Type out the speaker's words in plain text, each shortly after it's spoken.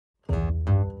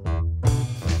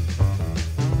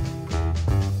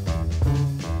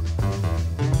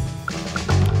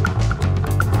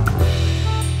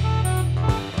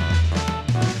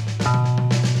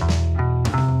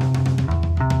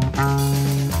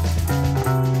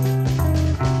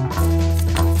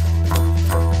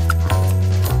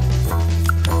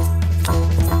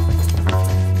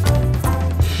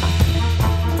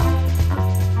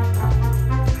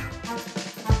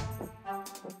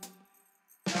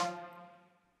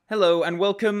Hello and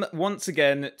welcome once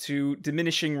again to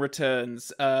Diminishing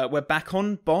Returns. We're back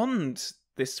on Bond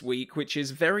this week, which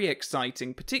is very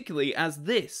exciting, particularly as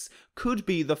this could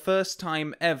be the first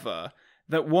time ever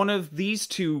that one of these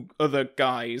two other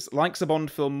guys likes a Bond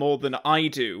film more than I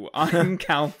do. I'm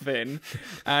Calvin,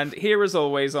 and here as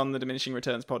always on the Diminishing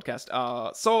Returns podcast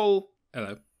are Saul.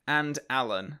 Hello. And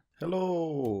Alan.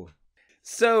 Hello.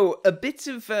 So, a bit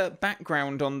of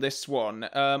background on this one.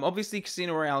 Obviously,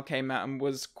 Casino Royale came out and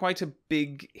was quite a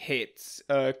big hit.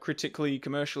 Critically,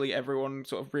 commercially, everyone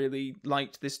sort of really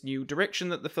liked this new direction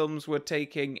that the films were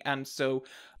taking, and so...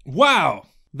 Wow!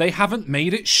 They haven't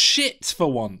made it shit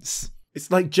for once.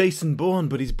 It's like Jason Bourne,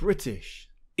 but he's British.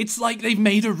 It's like they've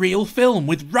made a real film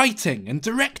with writing and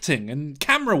directing and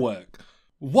camera work.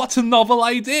 What a novel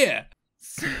idea!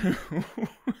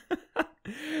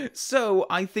 So,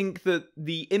 I think that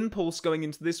the impulse going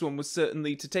into this one was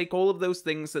certainly to take all of those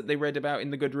things that they read about in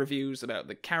the good reviews, about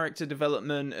the character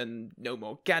development and no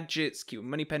more gadgets, Q and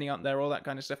Moneypenny aren't there, all that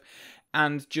kind of stuff,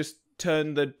 and just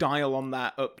turn the dial on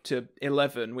that up to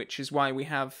 11, which is why we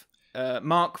have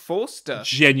Mark Forster.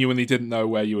 Genuinely didn't know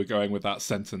where you were going with that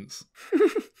sentence.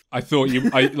 I thought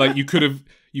you could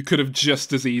have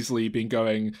just as easily been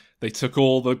going, they took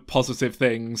all the positive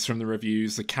things from the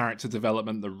reviews, the character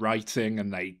development, the writing,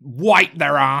 and they wiped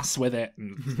their ass with it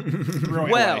and threw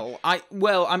it away.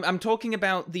 I'm talking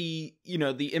about the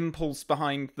impulse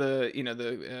behind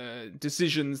the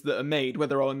decisions that are made,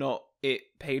 whether or not it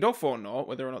paid off or not,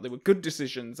 whether or not they were good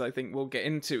decisions, I think we'll get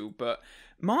into. But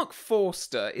Mark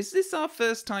Forster, is this our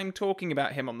first time talking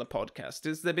about him on the podcast?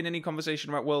 Has there been any conversation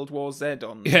about World War Z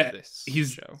on this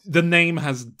show? The name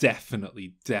has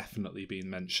definitely been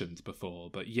mentioned before,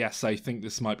 but yes, I think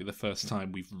this might be the first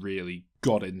time we've really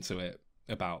got into it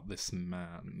about this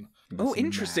man.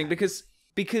 Interesting, because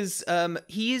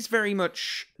he is very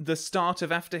much the start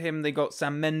of, after him, they got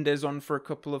Sam Mendes on for a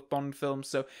couple of Bond films,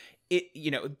 so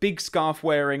big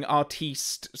scarf-wearing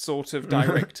artiste sort of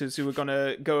directors who are going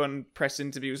to go on press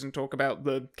interviews and talk about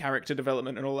the character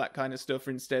development and all that kind of stuff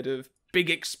instead of big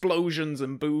explosions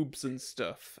and boobs and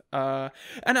stuff. And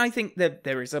I think that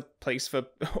there is a place for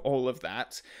all of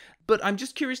that. But I'm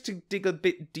just curious to dig a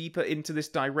bit deeper into this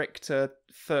director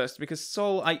first, because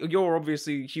Sol, you're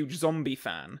obviously a huge zombie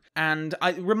fan, and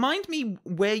remind me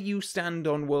where you stand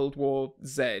on World War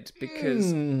Z,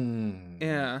 because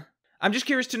yeah, I'm just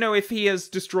curious to know if he has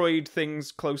destroyed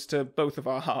things close to both of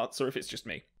our hearts, or if it's just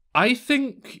me. I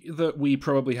think that we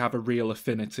probably have a real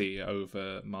affinity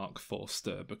over Mark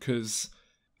Forster because,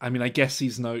 I mean, I guess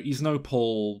he's no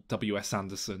Paul W.S.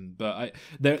 Anderson, but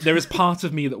there is part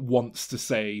of me that wants to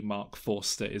say Mark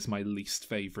Forster is my least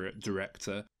favourite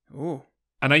director. Ooh.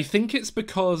 And I think it's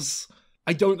because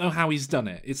I don't know how he's done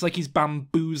it. It's like he's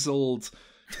bamboozled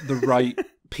the right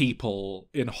people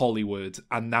in Hollywood,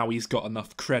 and now he's got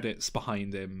enough credits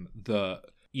behind him that,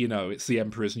 it's the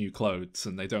Emperor's New Clothes,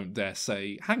 and they don't dare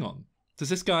say, hang on, does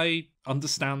this guy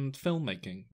understand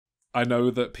filmmaking? I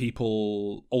know that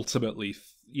people ultimately,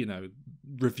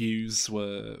 reviews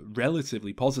were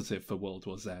relatively positive for World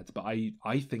War Z, but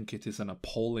I think it is an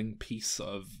appalling piece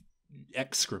of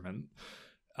excrement.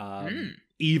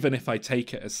 Even if I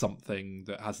take it as something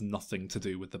that has nothing to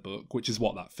do with the book, which is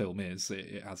what that film is,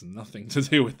 it has nothing to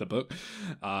do with the book.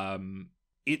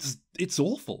 It's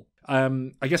awful.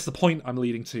 I guess the point I'm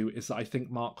leading to is that I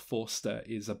think Mark Forster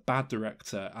is a bad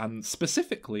director, and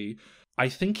specifically, I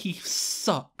think he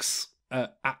sucks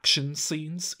at action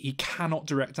scenes. He cannot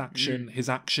direct action. His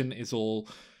action is all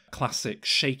classic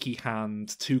shaky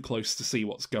hand, too close to see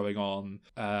what's going on.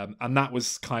 And that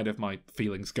was kind of my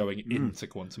feelings going into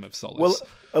Quantum of Solace. Well,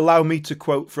 allow me to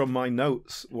quote from my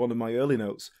notes, one of my early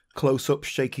notes, close-up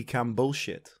shaky cam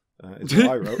bullshit. Is what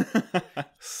I wrote.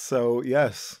 So,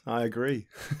 yes, I agree.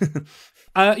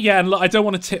 And look, I don't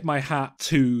want to tip my hat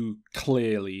too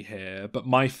clearly here, but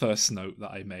my first note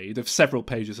that I made, of several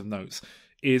pages of notes,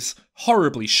 is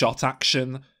horribly shot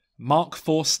action, Mark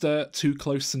Forster, too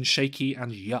close and shaky,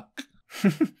 and yuck.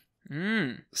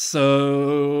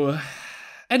 So,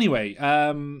 anyway,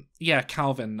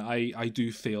 Calvin, I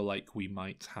do feel like we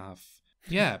might have,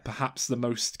 perhaps the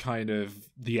most kind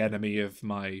of the enemy of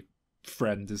my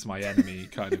friend is my enemy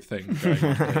kind of thing going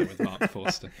on here with Mark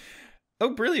Forster.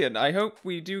 Oh, brilliant. I hope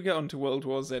we do get onto World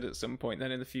War Z at some point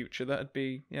then in the future. That'd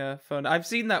be, fun. I've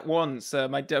seen that once.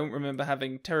 I don't remember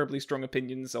having terribly strong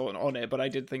opinions on it, but I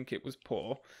did think it was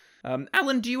poor.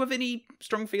 Alan, do you have any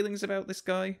strong feelings about this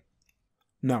guy?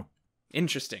 No.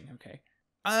 Interesting, okay.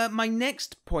 My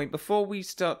next point, before we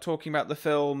start talking about the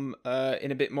film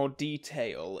in a bit more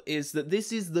detail, is that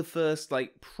this is the first,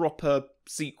 proper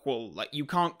sequel. Like, you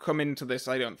can't come into this,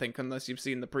 I don't think, unless you've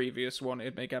seen the previous one.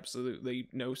 It'd make absolutely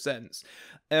no sense.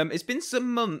 It's been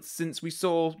some months since we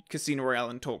saw Casino Royale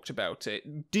and talked about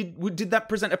it. Did that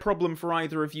present a problem for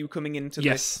either of you coming into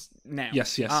this now?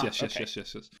 Yes.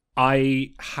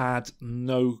 I had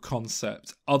no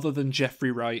concept other than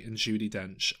Jeffrey Wright and Judi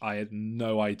Dench. I had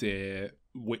no idea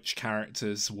which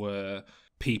characters were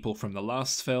people from the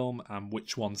last film and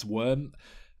which ones weren't.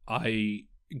 I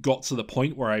got to the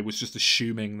point where I was just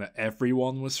assuming that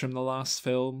everyone was from the last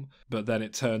film, but then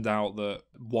it turned out that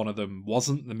one of them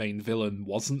wasn't. The main villain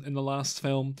wasn't in the last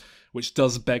film, which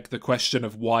does beg the question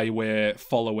of why we're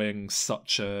following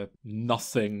such a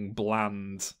nothing,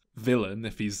 bland villain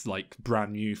if he's like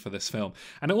brand new for this film.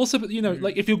 And it also,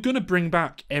 like, if you're gonna bring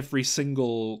back every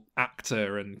single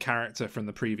actor and character from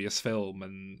the previous film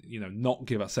and not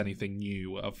give us anything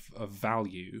new of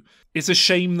value, it's a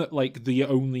shame that like the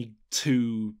only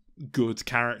two good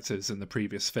characters in the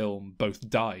previous film both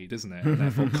died, isn't it? And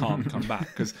therefore can't come back,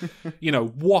 because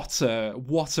what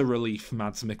a relief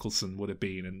Mads Mikkelsen would have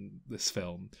been in this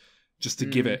film, just to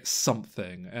give it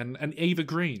something. And Eva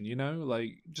Green,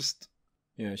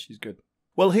 yeah, she's good.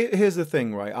 Well, here's the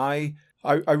thing, right?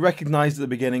 I recognized at the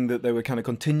beginning that they were kind of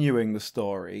continuing the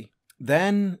story.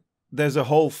 Then there's a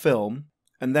whole film,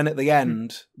 and then at the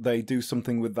end, they do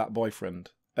something with that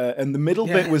boyfriend. And the middle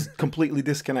bit was completely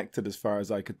disconnected as far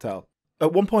as I could tell.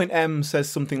 At one point, M says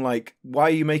something like, "Why are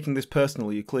you making this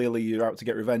personal? You're out to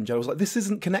get revenge." And I was like, this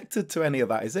isn't connected to any of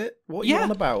that, is it? What are you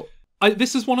on about?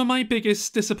 This is one of my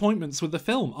biggest disappointments with the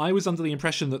film. I was under the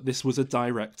impression that this was a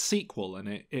direct sequel,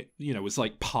 and it was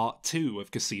like part 2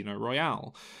 of Casino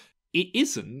Royale. It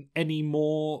isn't any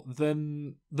more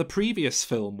than the previous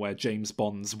film where James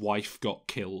Bond's wife got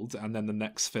killed, and then the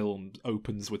next film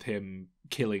opens with him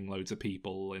killing loads of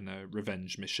people in a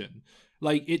revenge mission.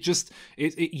 Like,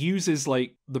 it uses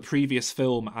like the previous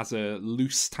film as a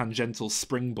loose tangential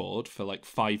springboard for like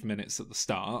 5 minutes at the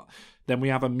start. Then we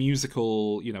have a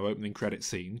musical, opening credit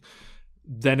scene.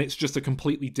 Then it's just a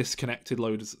completely disconnected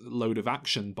load of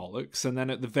action bollocks, and then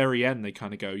at the very end they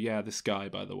kind of go, "Yeah, this guy,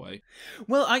 by the way."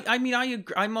 Well, I mean, I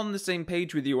agree, I'm on the same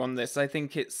page with you on this. I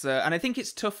think it's and I think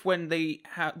it's tough when they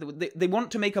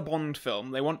want to make a Bond film.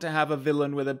 They want to have a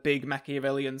villain with a big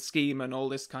Machiavellian scheme and all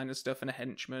this kind of stuff, and a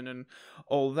henchman and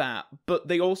all that. But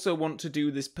they also want to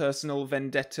do this personal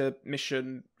vendetta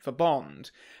mission for Bond,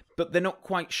 but they're not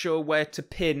quite sure where to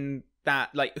pin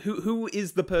that. Like, who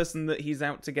is the person that he's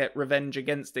out to get revenge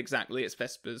against exactly? It's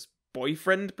Vesper's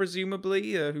boyfriend,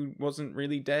 presumably, who wasn't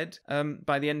really dead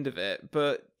by the end of it,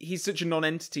 but he's such a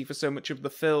non-entity for so much of the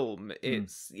film.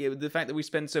 It's the fact that we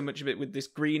spend so much of it with this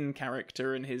Green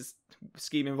character and his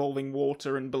scheme involving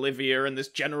water and Bolivia and this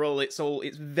general. It's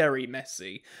very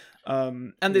messy.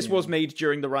 And this was made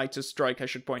during the writer's strike, I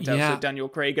should point out. So Daniel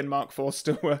Craig and Mark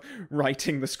Forster were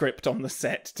writing the script on the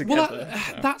set together.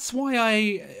 Well, that's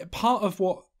why part of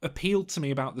what appealed to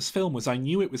me about this film was I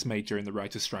knew it was made during the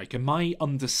writer's strike, and my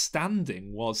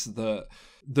understanding was that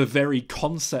the very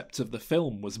concept of the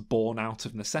film was born out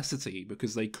of necessity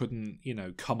because they couldn't,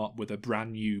 come up with a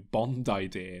brand new Bond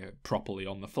idea properly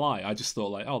on the fly. I just thought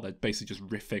like, oh, they're basically just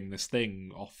riffing this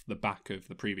thing off the back of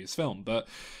the previous film. But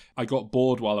I got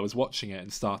bored while I was watching it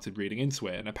and started reading into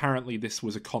it. And apparently this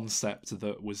was a concept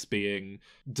that was being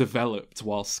developed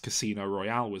whilst Casino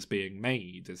Royale was being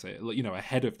made,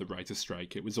 ahead of the writer's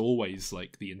strike. It was always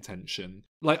like the intention.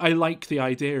 Like, I like the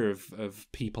idea of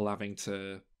people having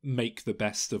to make the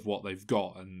best of what they've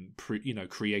got and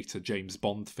create a James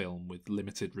Bond film with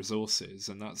limited resources,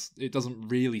 and it doesn't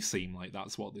really seem like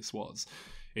that's what this was.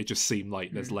 It just seemed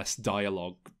like there's less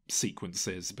dialogue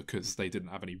sequences because they didn't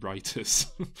have any writers.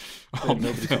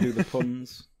 Nobody to do the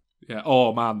puns. Yeah.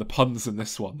 Oh man, the puns in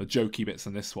this one, the jokey bits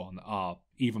in this one are,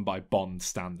 even by Bond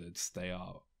standards, they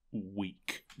are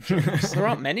weak. There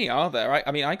aren't many, are there?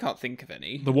 I mean, I can't think of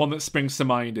any. The one that springs to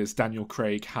mind is Daniel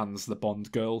Craig hands the Bond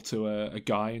girl to a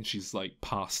guy and she's like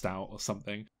passed out or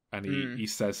something, and he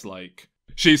says like,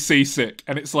 "She's seasick,"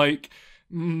 and it's like,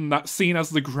 that's seen as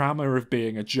the grammar of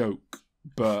being a joke,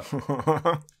 but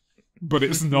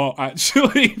it's not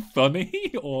actually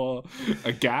funny or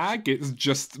a gag. It's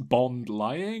just Bond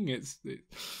lying.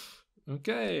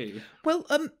 Okay. Well,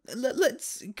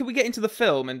 can we get into the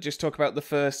film and just talk about the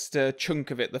first chunk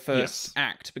of it, the first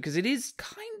act, because it is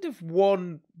kind of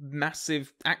one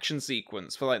massive action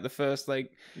sequence for like the first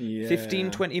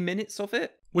 15-20 minutes of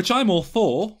it, which I'm all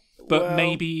for, but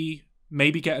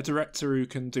maybe get a director who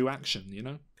can do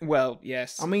action, Well,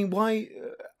 yes. I mean, why?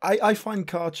 I find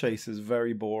car chases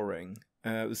very boring.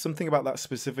 There's something about that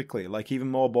specifically, like even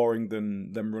more boring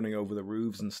than them running over the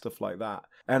roofs and stuff like that.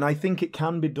 And I think it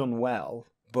can be done well,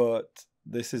 but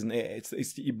This isn't it.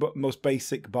 It's your most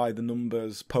basic by the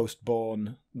numbers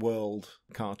post-born world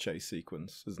car chase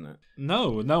sequence, isn't it?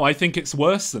 No, I think it's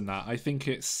worse than that. I think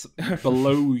it's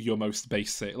below your most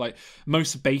basic. Like,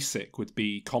 most basic would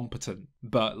be competent,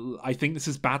 but I think this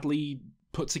is badly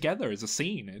put together as a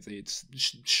scene. It's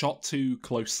shot too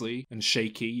closely and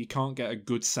shaky. You can't get a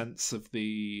good sense of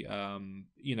the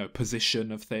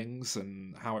position of things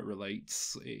and how it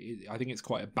relates. I think it's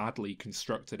quite a badly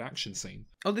constructed action scene.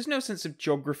 Oh, there's no sense of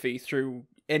geography through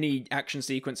any action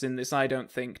sequence in this, I don't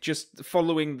think. Just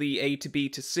following the A to B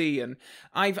to C, and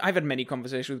I've had many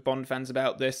conversations with Bond fans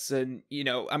about this, and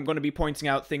I'm going to be pointing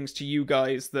out things to you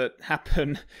guys that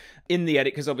happen in the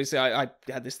edit, because obviously I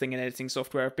had this thing in editing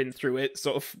software. I've been through it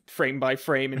sort of frame by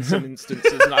frame in some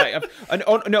instances, and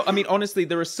honestly,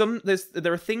 there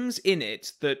are things in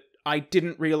it that I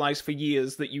didn't realize for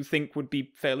years that you think would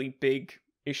be fairly big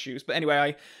issues. But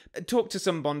anyway, I talked to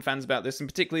some Bond fans about this, and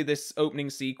particularly this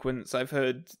opening sequence. I've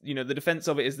heard, the defense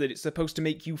of it is that it's supposed to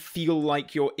make you feel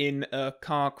like you're in a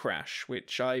car crash,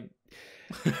 which if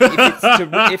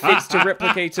it's to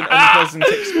replicate an unpleasant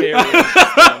experience.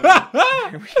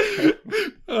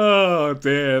 Oh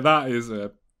dear, that is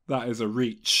a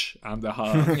reach and a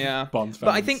half. Yeah, Bond fans.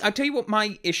 But I tell you what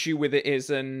my issue with it is,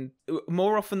 and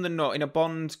more often than not, in a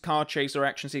Bond car chase or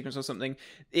action sequence or something,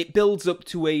 it builds up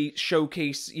to a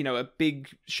showcase, a big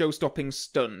show-stopping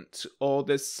stunt, or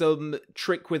there's some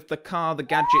trick with the car, the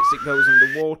gadgets, it goes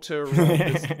underwater, or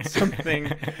there's something.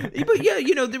 But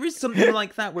yeah, there is something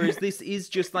like that, whereas this is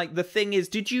just like, the thing is,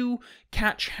 did you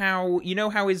catch how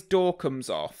his door comes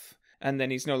off? And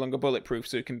then he's no longer bulletproof,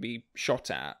 so he can be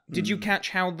shot at. Did you catch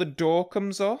how the door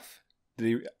comes off?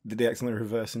 Did he accidentally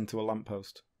reverse into a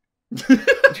lamppost?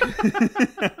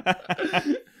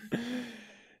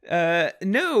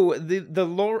 No,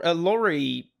 a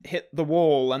lorry hit the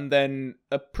wall, and then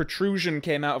a protrusion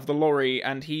came out of the lorry,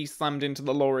 and he slammed into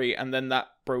the lorry, and then that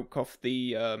broke off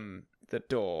the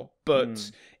door.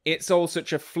 But it's all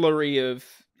such a flurry of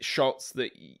shots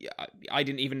that I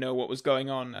didn't even know what was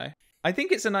going on. I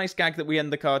think it's a nice gag that we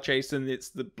end the car chase and it's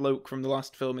the bloke from the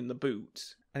last film in the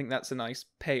boot. I think that's a nice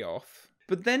payoff.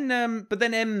 But then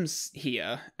M's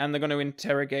here, and they're going to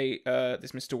interrogate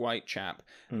this Mr. White chap.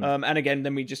 And again,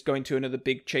 then we just go into another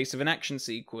big chase of an action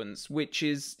sequence, which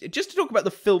is just to talk about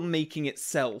the filmmaking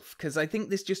itself, because I think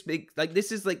this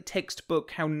this is like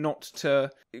textbook how not to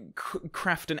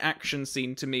craft an action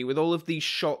scene to me, with all of these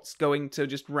shots going to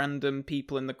just random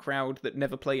people in the crowd that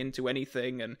never play into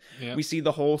anything, and we see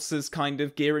the horses kind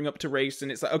of gearing up to race, and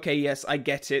it's like, okay, yes, I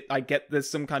get it. I get there's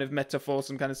some kind of metaphor,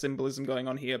 some kind of symbolism going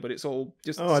on here, but it's all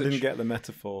just I didn't get the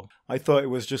metaphor. I thought it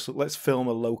was just, let's film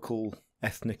a local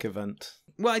ethnic event.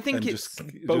 Well, I think it's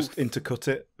both. Just intercut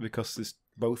it because it's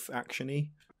both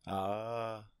action-y.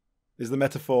 Is the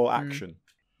metaphor action?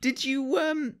 Did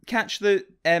you catch that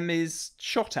M is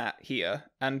shot at here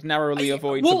and narrowly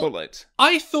avoids a bullet?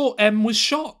 I thought M was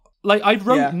shot. Like, I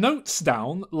wrote notes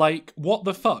down, like, what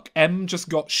the fuck? M just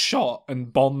got shot,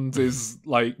 and Bond is,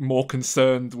 like, more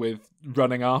concerned with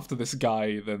running after this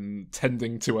guy than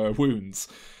tending to her wounds.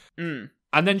 And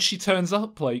then she turns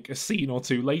up, like, a scene or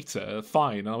two later,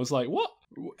 fine. And I was like, what?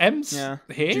 M's here?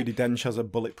 Judi Dench has a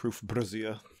bulletproof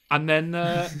brassiere. And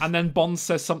then Bond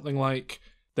says something like,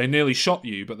 they nearly shot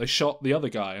you, but they shot the other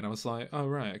guy. And I was like, oh,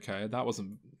 right, okay. That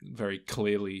wasn't very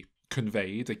clearly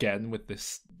conveyed, again, with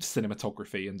this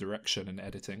cinematography and direction and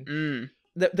editing.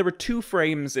 There are two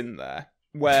frames in there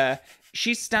where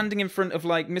she's standing in front of,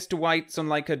 like, Mr. White's on,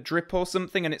 like, a drip or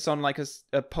something, and it's on, like,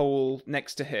 a pole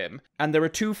next to him. And there are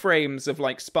two frames of,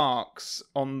 like, sparks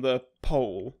on the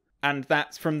pole. And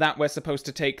that's from that we're supposed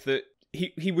to take that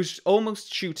he was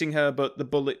almost shooting her, but the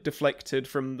bullet deflected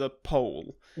from the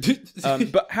pole.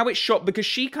 But how it's shot, because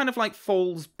she kind of, like,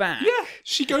 falls back. Yeah,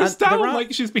 she goes down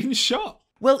like she's been shot.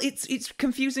 Well, it's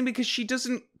confusing because she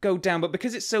doesn't go down, but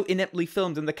because it's so ineptly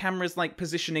filmed and the camera's, like,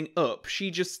 positioning up, she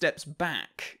just steps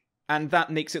back. And that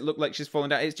makes it look like she's falling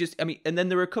down. It's just, I mean, and then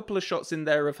there are a couple of shots in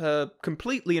there of her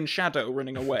completely in shadow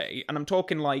running away. And I'm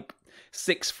talking, like,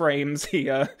 6 frames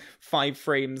here, 5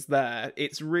 frames there.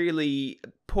 It's really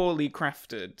poorly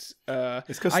crafted.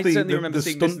 It's because the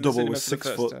stunt double was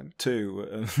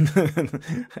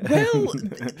 6'2". Well,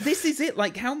 this is it.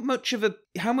 Like, how much of it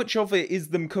is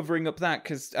them covering up that?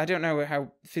 Because I don't know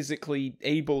how physically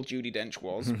able Judi Dench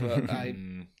was, but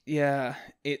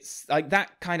it's like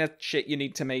that kind of shit you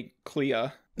need to make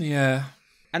clear. Yeah.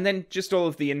 And then just all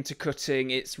of the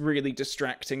intercutting, it's really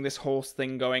distracting. This horse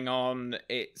thing going on,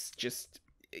 it's just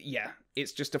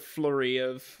a flurry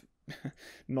of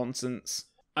nonsense.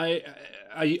 I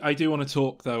do want to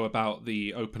talk, though, about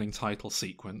the opening title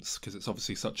sequence, because it's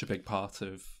obviously such a big part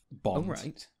of Bond. Oh,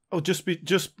 right.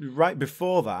 just right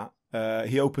before that,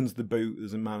 he opens the boot.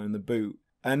 There's a man in the boot.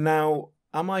 And now,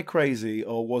 am I crazy,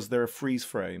 or was there a freeze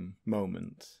frame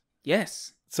moment?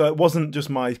 Yes. So it wasn't just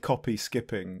my copy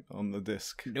skipping on the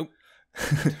disc. Nope.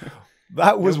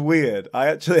 That was weird. I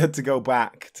actually had to go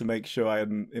back to make sure I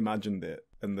hadn't imagined it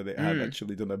and that it had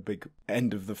actually done a big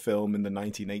end of the film in the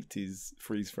 1980s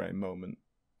freeze frame moment.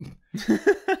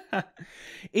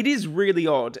 It is really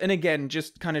odd, and again,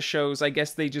 just kind of shows, I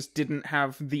guess they just didn't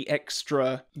have the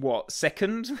extra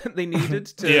second that they needed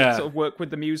to sort of work with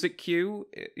the music cue.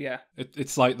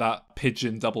 It's like that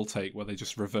pigeon double take where they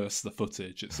just reverse the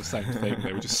footage. It's the same thing.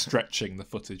 They were just stretching the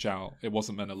footage out. It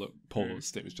wasn't meant to look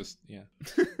paused. It was just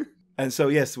And so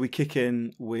yes, we kick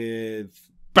in with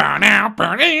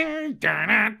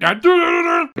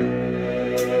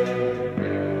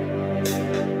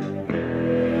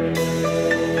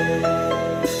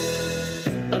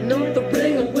Another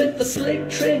ringer with a slick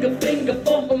trigger finger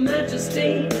for Her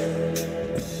Majesty.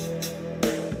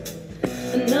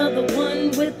 Another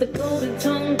one with the golden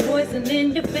tongue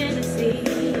poisoning your fantasy.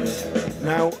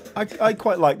 Now, I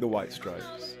quite like the White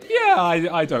Stripes. Yeah,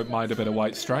 I don't mind a bit of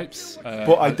White Stripes.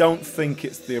 But I don't think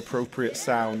it's the appropriate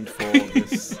sound for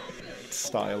this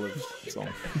style of song.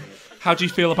 How do you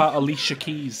feel about Alicia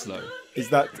Keys, though? Is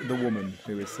that the woman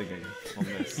who is singing on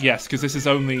this? Yes, because this is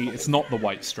it's not the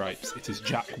White Stripes, it is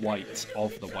Jack White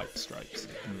of the White Stripes.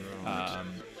 Right.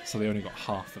 So they only got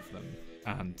half of them.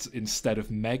 And instead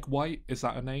of Meg White, is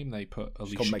that her name? They put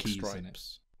Alicia Keys in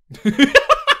it.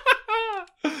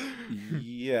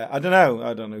 Yeah, I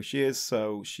don't know. She is,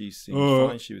 so she seems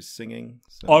fine. She was singing.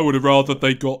 So. I would have rather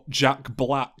they got Jack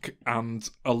Black and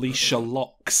Alicia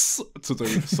Locks to do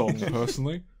the song,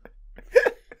 personally.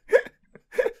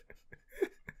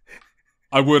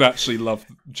 I would actually love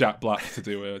Jack Black to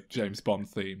do a James Bond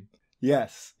theme.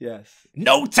 Yes.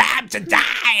 No time to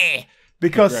die!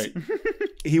 Because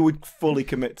he would fully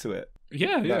commit to it.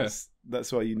 Yeah.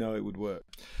 That's why you know it would work.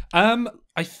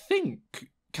 I think,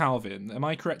 Calvin, am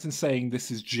I correct in saying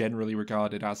this is generally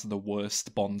regarded as the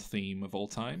worst Bond theme of all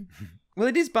time? Well,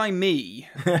 it is by me.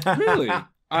 Really?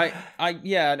 I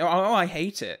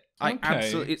hate it. I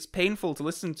absolutely, it's painful to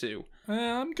listen to.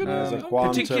 I'm gonna. There's a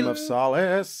Quantum of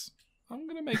Solace. I'm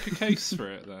gonna make a case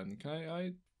for it then.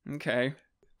 Okay.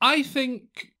 I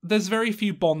think there's very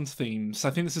few Bond themes.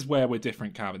 I think this is where we're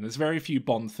different, Calvin. There's very few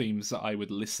Bond themes that I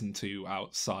would listen to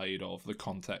outside of the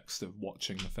context of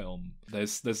watching the film.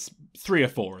 There's 3 or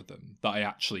 4 of them that I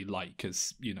actually like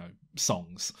as,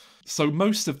 songs. So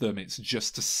most of them, it's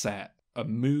just to set a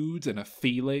mood and a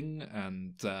feeling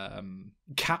and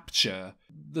capture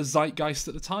the zeitgeist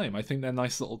at the time. I think they're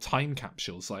nice little time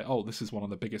capsules, like, oh, this is one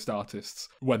of the biggest artists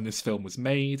when this film was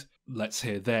made. Let's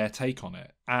hear their take on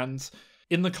it. And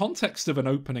in the context of an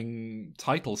opening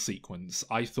title sequence,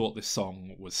 I thought this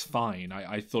song was fine.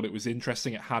 I thought it was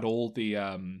interesting. It had all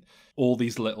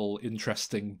these little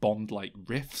interesting Bond-like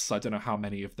riffs. I don't know how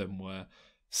many of them were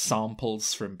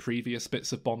samples from previous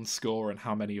bits of Bond score and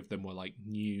how many of them were like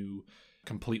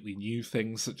completely new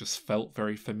things that just felt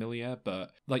very familiar.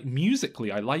 But like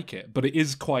musically, I like it, but it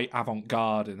is quite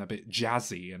avant-garde and a bit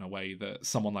jazzy in a way that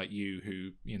someone like you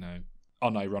who,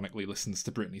 unironically listens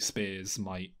to Britney Spears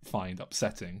might find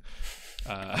upsetting.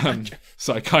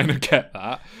 So I kind of get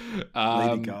that.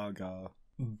 Lady Gaga.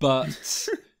 But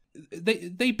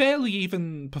they barely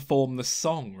even perform the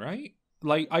song, right?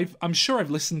 Like, I'm sure I've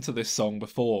listened to this song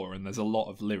before, and there's a lot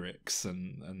of lyrics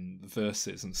and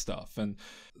verses and stuff. And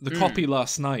the copy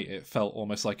last night, it felt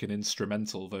almost like an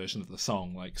instrumental version of the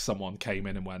song. Like someone came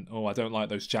in and went, "Oh, I don't like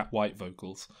those Jack White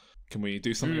vocals. Can we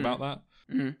do something about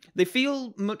that?" They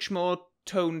feel much more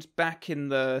toned back in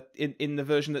the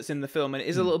version that's in the film, and it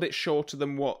is a little bit shorter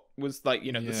than what was like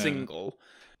the single.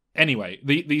 Anyway,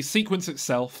 the sequence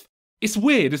itself, it's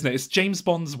weird, isn't it? It's James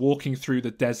Bond's walking through the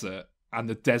desert, and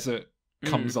the desert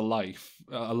comes alive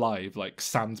like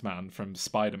Sandman from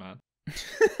Spider-Man.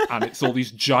 And it's all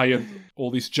these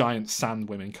giant sand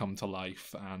women come to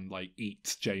life and like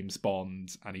eat James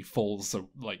Bond, and he falls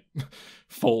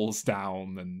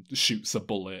down and shoots a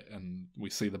bullet, and we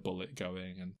see the bullet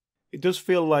going. And it does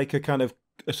feel like a kind of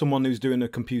someone who's doing a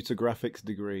computer graphics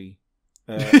degree.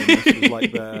 This is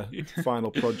like their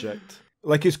final project.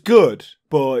 Like, it's good,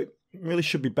 but it really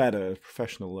should be better at a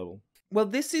professional level. Well,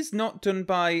 this is not done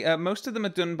by... most of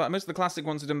the classic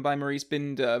ones are done by Maurice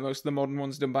Binder. Most of the modern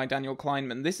ones are done by Daniel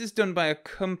Kleinman. This is done by a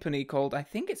company called, I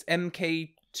think it's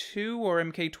MK2 or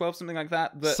MK12, something like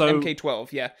that.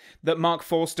 MK12, yeah. That Mark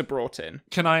Forster brought in.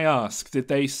 Can I ask, did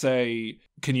they say...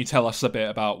 Can you tell us a bit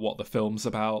about what the film's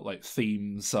about? Like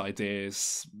themes,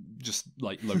 ideas, just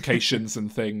like locations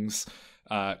and things.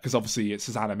 because obviously it's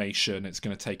his animation, it's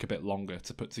going to take a bit longer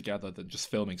to put together than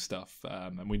just filming stuff,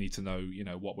 and we need to know,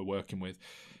 what we're working with.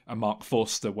 And Mark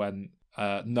Forster went,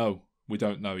 no, we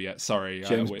don't know yet, sorry.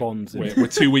 James Bond's in it. We're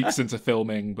 2 weeks into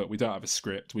filming, but we don't have a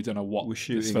script, we don't know what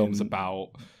this film's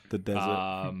about. The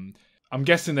desert. I'm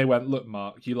guessing they went, look,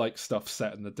 Mark, you like stuff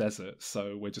set in the desert,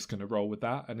 so we're just going to roll with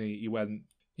that. And he went,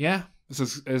 yeah,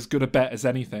 it's as good a bet as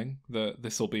anything that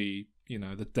this will be,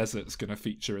 the desert's going to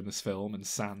feature in this film, and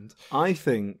sand. I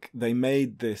think they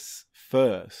made this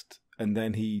first, and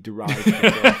then he derived the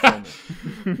film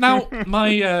from it. Now,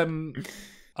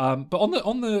 but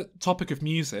on the topic of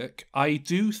music, I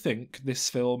do think this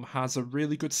film has a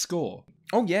really good score.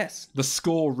 Oh, yes. The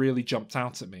score really jumped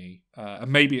out at me.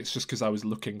 And maybe it's just because I was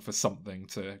looking for something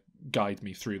to guide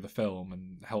me through the film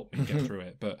and help me get through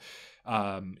it. But,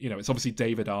 it's obviously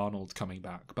David Arnold coming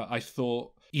back. But I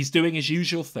thought he's doing his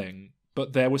usual thing.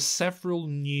 But there were several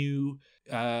new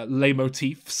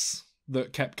leitmotifs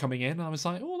that kept coming in. And I was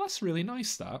like, oh, that's really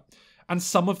nice, that. And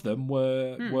some of them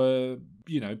were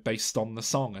based on the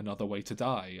song Another Way to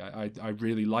Die. I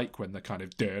really like when the kind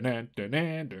of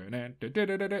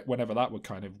whenever that would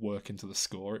kind of work into the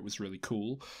score. It was really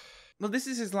cool. Well, this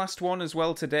is his last one as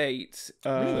well to date,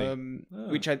 Really?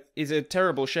 which is a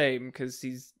terrible shame because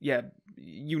he's,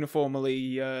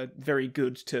 uniformly very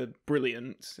good to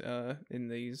brilliant in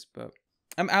these. But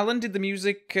Alan, did the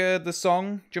music, the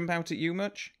song, jump out at you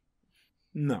much?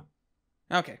 No.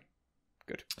 Okay.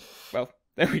 Good. Well,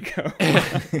 there we go.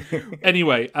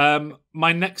 Anyway,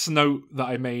 my next note that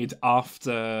I made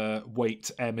after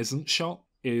Wait, M isn't shot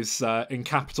is in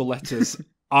capital letters,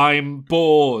 I'm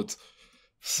bored.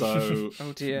 So...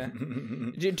 Oh dear.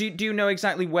 Do you know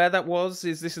exactly where that was?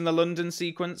 Is this in the London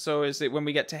sequence, or is it when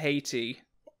we get to Haiti?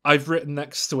 I've written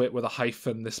next to it with a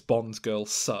hyphen, this Bond girl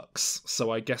sucks.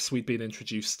 So I guess we'd been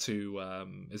introduced to,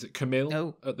 is it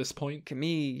Camille at this point?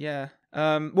 Camille, yeah.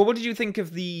 Well, what did you think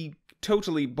of the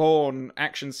totally Bourne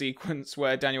action sequence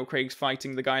where Daniel Craig's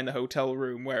fighting the guy in the hotel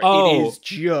room, where it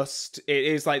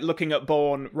is like looking at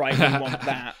Bourne, right, we want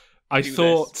that. I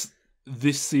thought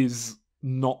this is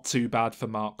not too bad for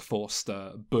Mark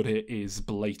Forster, but it is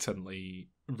blatantly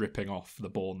ripping off the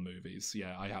Bourne movies.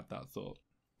 Yeah, I had that thought.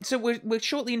 So we're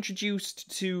shortly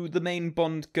introduced to the main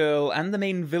Bond girl and the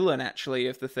main villain, actually,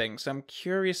 of the thing. So I'm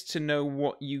curious to know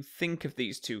what you think of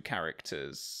these two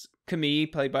characters. Camille,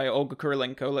 played by Olga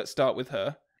Kurilenko, let's start with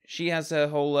her. She has her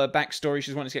whole backstory.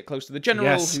 She's wanting to get close to the general.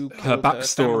 Yes, who her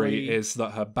backstory her is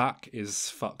that her back is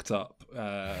fucked up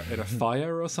in a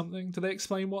fire or something. Do they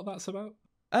explain what that's about?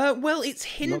 Well, it's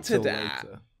hinted at.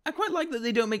 Later. I quite like that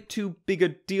they don't make too big a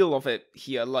deal of it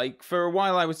here. Like, for a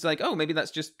while I was like, oh, maybe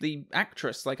that's just the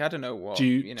actress. Like, I don't know what. Do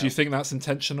you think that's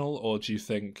intentional, or do you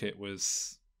think it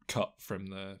was cut from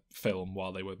the film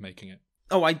while they were making it?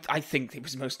 Oh, I think it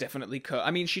was most definitely cut.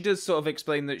 I mean, she does sort of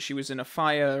explain that she was in a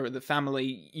fire, the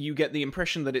family, you get the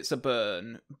impression that it's a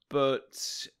burn,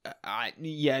 but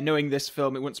knowing this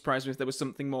film, it wouldn't surprise me if there was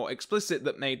something more explicit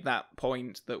that made that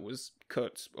point that was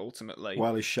cut, ultimately.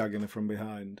 While he's shagging her from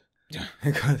behind.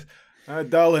 He goes,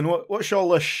 darling, what's all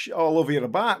this all over your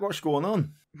back? What's going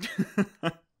on?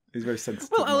 He's very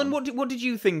sensitive. Well, Alan, what did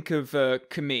you think of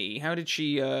Camille? How did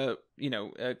she,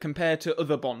 compare to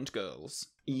other Bond girls?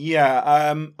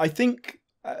 Yeah, I think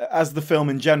as the film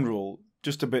in general,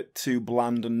 just a bit too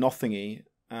bland and nothingy.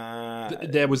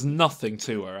 There was nothing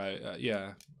to her.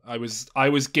 I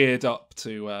was geared up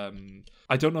to.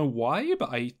 I don't know why, but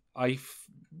I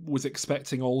was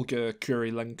expecting Olga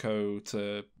Kurilenko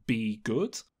to be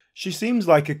good. She seems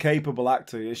like a capable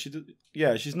actor.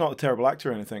 She's not a terrible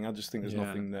actor or anything. I just think there's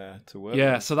nothing there to work.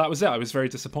 Yeah, so that was it. I was very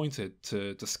disappointed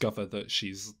to discover that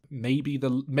she's maybe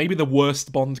the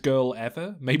worst Bond girl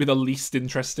ever. Maybe the least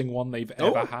interesting one they've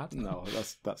ever had. No,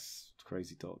 that's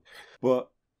crazy talk. But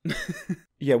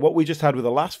yeah, what we just had with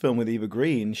the last film with Eva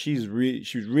Green, she was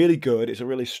really good. It's a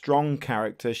really strong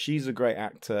character. She's a great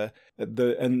actor.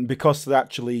 And because they're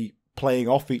actually playing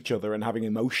off each other and having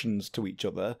emotions to each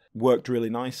other, worked really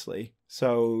nicely.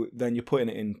 So then you're putting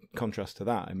it in contrast to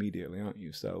that immediately, aren't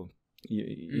you? So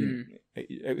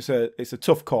it's a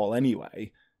tough call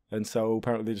anyway, and so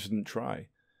apparently they just didn't try.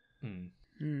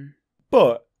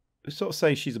 But sort of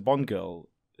say she's a Bond girl,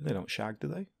 they don't shag, do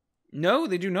they? No,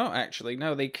 they do not actually.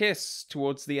 No, they kiss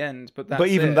towards the end, but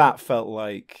even that felt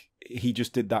like he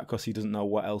just did that because he doesn't know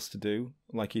what else to do.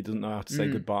 Like he doesn't know how to say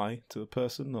goodbye to a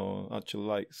person, or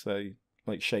actually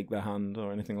shake their hand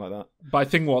or anything like that. But I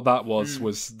think what that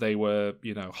was they were,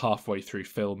 halfway through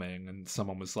filming and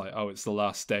someone was like, oh, it's the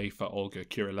last day for Olga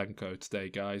Kurilenko today,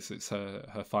 guys. It's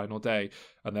her final day.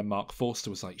 And then Mark Forster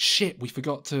was like, shit, we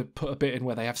forgot to put a bit in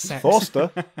where they have sex.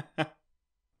 Forster?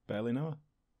 Barely know her.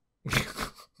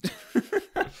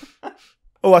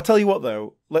 Oh, I'll tell you what,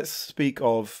 though. Let's speak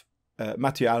of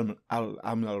Matthew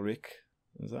Amalric.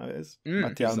 Is that how it is?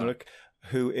 Matthew Amalric,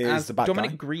 who is As the bad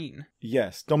Dominic guy. Green.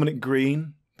 Yes, Dominic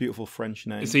Green. Beautiful French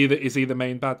name. Is he the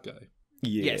main bad guy?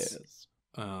 Yes.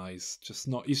 He's just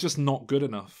not good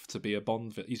enough to be a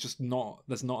Bond villain. He's just not.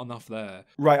 There's not enough there.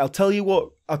 Right. I'll tell you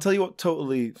what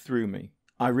totally threw me.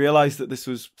 I realised that this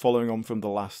was following on from the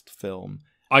last film.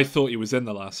 I thought he was in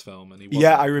the last film, and he wasn't.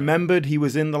 Yeah, I remembered he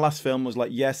was in the last film. I was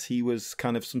like, yes, he was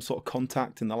kind of some sort of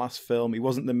contact in the last film. He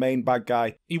wasn't the main bad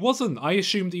guy. He wasn't. I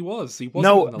assumed he was. He wasn't.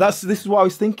 No, in the last this is what I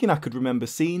was thinking. I could remember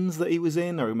scenes that he was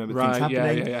in. I remember things Right,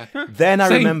 happening. yeah. Then I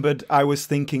Same. remembered I was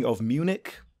thinking of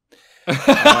Munich,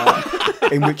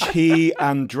 in which he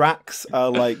and Drax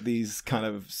are like these kind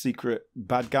of secret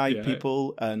bad guy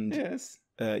people, and Yes.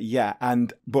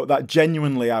 but that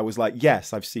genuinely, I was like,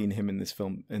 yes, I've seen him in this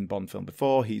film, in Bond film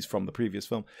before. He's from the previous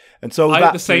film, and so I that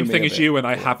had the same threw me thing a as bit. you, and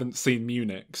I haven't seen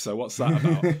Munich. So what's that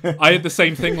about? I had the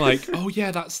same thing. Like, oh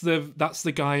yeah, that's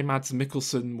the guy Mads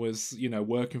Mikkelsen was,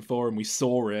 working for, and we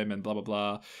saw him, and blah blah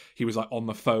blah. He was like on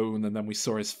the phone, and then we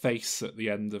saw his face at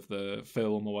the end of the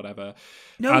film or whatever.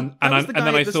 No, that was the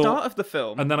guy at the start of the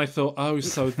film. And then I thought, oh,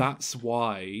 so that's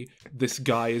why this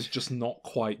guy is just not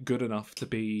quite good enough to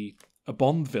be a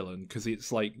Bond villain, because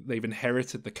it's like they've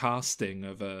inherited the casting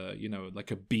of a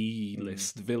like a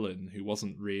B-list villain who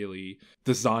wasn't really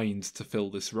designed to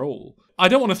fill this role. I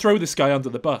don't want to throw this guy under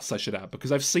the bus, I should add,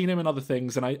 because I've seen him in other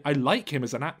things and I like him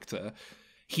as an actor.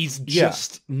 He's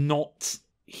just not.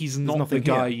 He's not the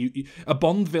guy. A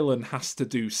Bond villain has to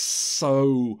do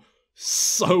so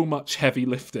much heavy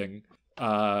lifting.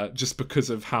 Just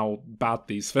because of how bad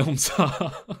these films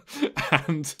are.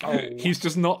 And he's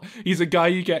just not. He's a guy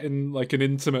you get in like an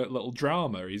intimate little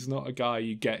drama. He's not a guy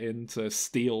you get in to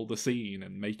steal the scene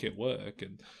and make it work.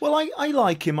 And Well, I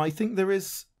like him. I think there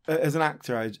is, as an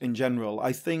actor in general,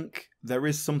 I think there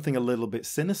is something a little bit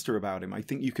sinister about him. I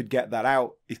think you could get that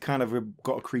out. He's kind of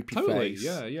got a creepy face.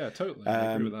 Yeah, totally.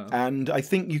 I agree with that. And I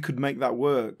think you could make that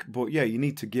work. But yeah, you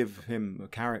need to give him a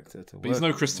character to work. But he's no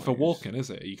with. Christopher Walken,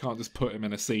 is it? You can't just put him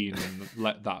in a scene and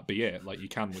let that be it, like you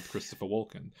can with Christopher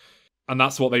Walken. And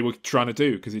that's what they were trying to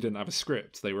do, because he didn't have a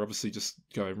script. They were obviously just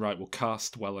going, right, we'll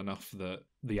cast well enough that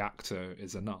the actor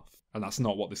is enough. And that's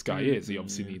not what this guy is. He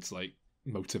obviously needs, like,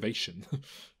 motivation.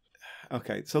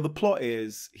 Okay, so the plot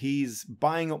is he's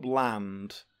buying up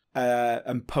land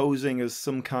and posing as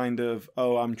some kind of,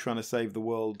 I'm trying to save the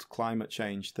world climate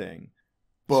change thing.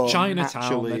 But it's Chinatown.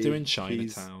 actually, They're doing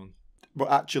Chinatown.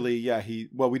 But actually, yeah,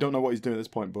 we don't know what he's doing at this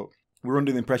point, but we're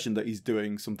under the impression that he's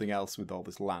doing something else with all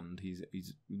this land.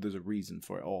 There's a reason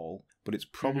for it all, but it's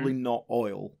probably not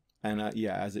oil. And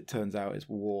as it turns out, it's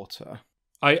water.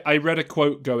 I read a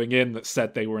quote going in that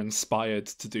said they were inspired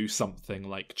to do something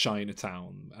like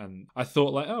Chinatown, and I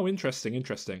thought, like, oh, interesting.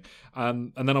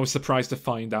 And then I was surprised to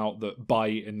find out that by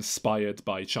inspired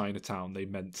by Chinatown, they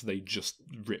meant they just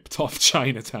ripped off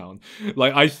Chinatown.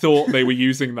 Like, I thought they were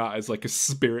using that as like a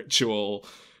spiritual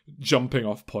jumping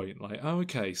off point. Like, oh,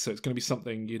 okay, so it's going to be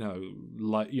something,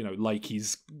 like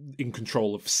he's in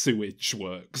control of sewage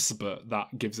works, but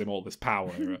that gives him all this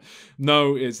power.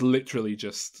 No, it's literally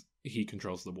just he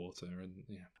controls the water. And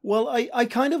Well, I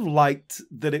kind of liked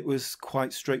that it was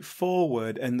quite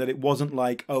straightforward, and that it wasn't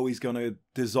like, he's going to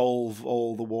dissolve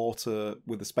all the water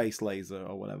with a space laser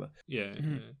or whatever. Yeah.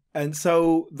 And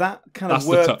so that kind That's of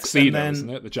worked. the Tuxedo, and then... isn't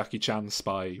it? The Jackie Chan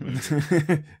spy.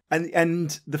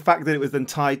 and the fact that it was then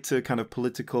tied to kind of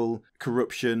political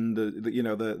corruption,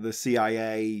 the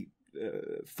CIA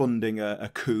funding a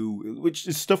coup, which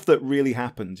is stuff that really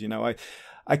happened.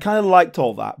 I kind of liked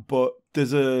all that, but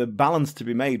there's a balance to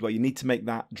be made where you need to make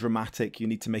that dramatic, you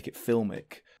need to make it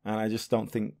filmic, and I just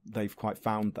don't think they've quite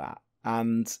found that.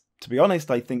 And to be honest,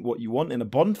 I think what you want in a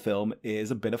Bond film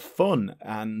is a bit of fun,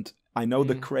 and I know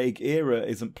the Craig era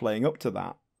isn't playing up to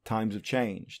that. Times have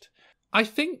changed. I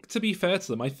think, to be fair to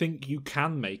them, I think you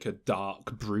can make a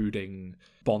dark, brooding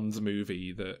Bond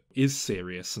movie that is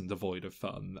serious and devoid of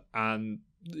fun. And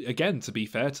again, to be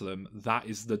fair to them, that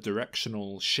is the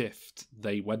directional shift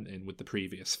they went in with the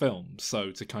previous film.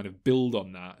 So to kind of build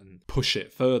on that and push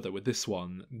it further with this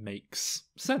one makes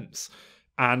sense.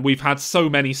 And we've had so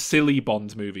many silly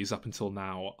Bond movies up until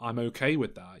now. I'm okay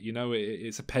with that.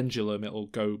 It's a pendulum. It'll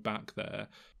go back there.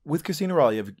 With Casino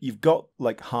Royale, you've got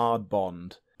like hard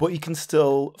Bond, but you can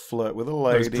still flirt with a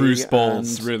lady. Those Bruce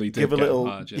balls and really did give a get little,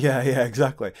 hard, yeah,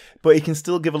 exactly. But you can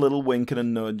still give a little wink and a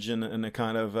nudge and a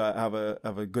kind of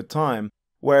have a good time.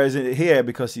 Whereas here,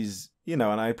 because he's and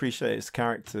I appreciate his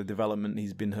character development.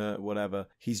 He's been hurt, whatever.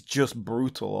 He's just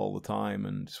brutal all the time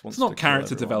and just wants It's not to kill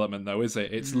character everyone. development, though, is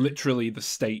it? It's literally the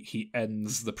state he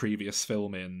ends the previous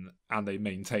film in, and they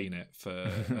maintain it for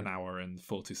an hour and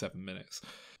 47 minutes.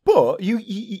 But you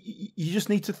just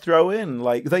need to throw in,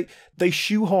 like, they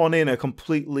shoehorn in a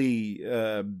completely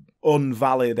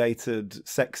unvalidated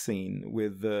sex scene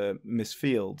with Miss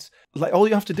Fields. Like, all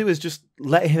you have to do is just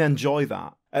let him enjoy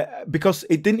that. Because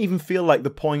it didn't even feel like the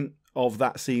point of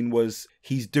that scene was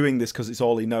he's doing this because it's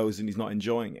all he knows and he's not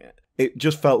enjoying it. It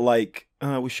just felt like,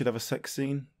 we should have a sex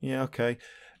scene. Yeah, okay.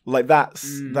 Like, that's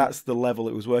the level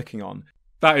it was working on.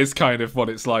 That is kind of what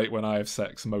it's like when I have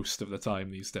sex most of the time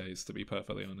these days, to be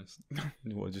perfectly honest.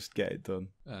 We'll just get it done.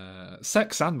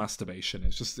 Sex and masturbation,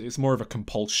 it's more of a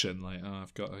compulsion. Like,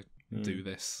 I've got to do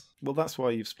this. Well, that's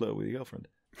why you've split up with your girlfriend.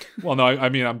 Well, no, I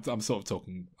mean, I'm sort of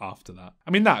talking after that.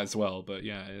 I mean, that as well, but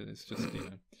yeah, it's just,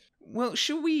 Well,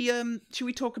 should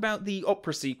we talk about the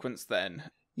opera sequence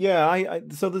then? Yeah,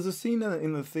 so there's a scene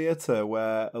in the theatre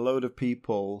where a load of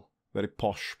people, very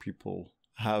posh people,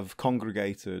 have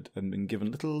congregated and been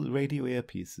given little radio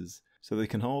earpieces so they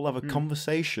can all have a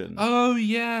conversation. Oh,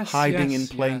 yes. Hiding in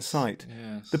plain sight.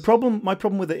 Yes. My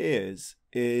problem with it is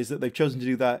that they've chosen to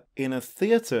do that in a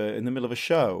theatre in the middle of a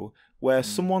show where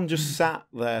someone just sat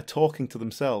there talking to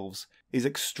themselves is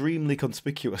extremely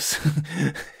conspicuous.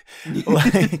 I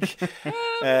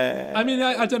mean,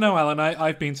 I don't know, Alan.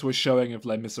 I've been to a showing of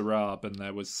Les Miserables and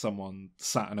there was someone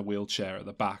sat in a wheelchair at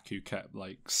the back who kept,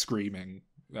 like, screaming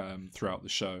throughout the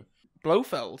show.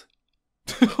 Blofeld.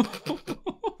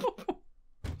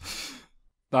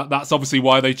 That's obviously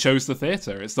why they chose the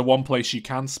theatre. It's the one place you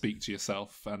can speak to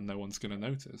yourself and no one's going to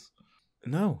notice.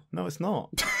 No, it's not.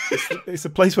 It's a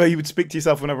place where you would speak to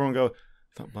yourself and everyone go,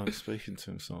 that bloke's speaking to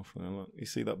himself. And look, you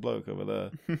see that bloke over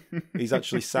there? He's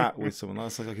actually sat with someone.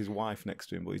 That's like his wife next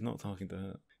to him, but he's not talking to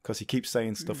her. Because he keeps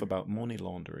saying stuff about money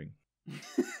laundering.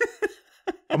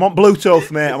 I'm on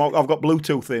Bluetooth, mate. I've got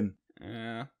Bluetooth in.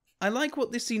 Yeah. I like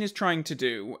what this scene is trying to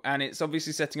do, and it's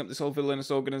obviously setting up this whole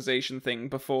villainous organization thing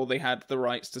before they had the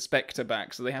rights to Spectre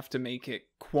back, so they have to make it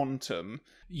Quantum.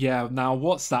 Yeah, now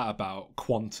what's that about,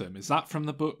 Quantum? Is that from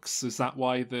the books? Is that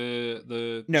why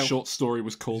the short story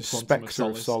was called Quantum Spectre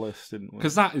of Solace, didn't we?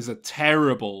 Because that is a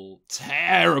terrible,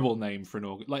 terrible name for an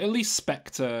organ. Like, at least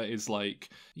Spectre is like,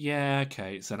 yeah,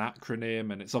 okay, it's an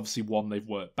acronym, and it's obviously one they've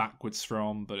worked backwards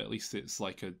from, but at least it's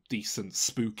like a decent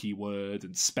spooky word,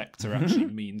 and Spectre actually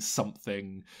means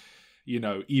something,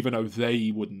 even though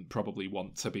they wouldn't probably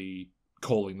want to be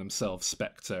calling themselves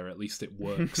Spectre, at least it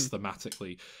works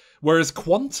thematically. Whereas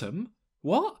Quantum,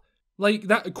 what? Like,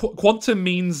 that Quantum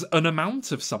means an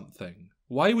amount of something.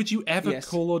 Why would you ever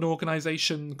call an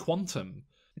organization Quantum?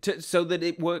 So that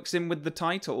it works in with the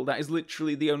title. That is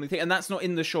literally the only thing. And that's not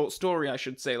in the short story, I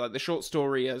should say. Like, the short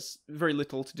story has very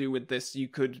little to do with this. You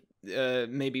could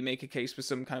maybe make a case for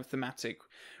some kind of thematic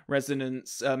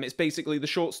resonance. It's basically, the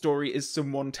short story is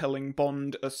someone telling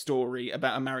Bond a story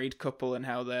about a married couple and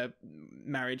how their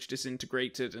marriage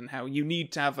disintegrated and how you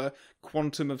need to have a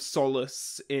quantum of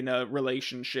solace in a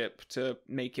relationship to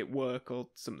make it work or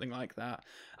something like that.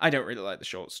 I don't really like the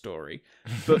short story.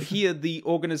 But here the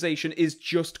organization is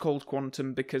just called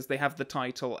Quantum because they have the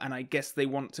title, and I guess they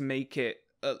want to make it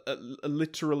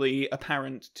literally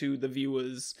apparent to the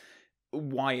viewers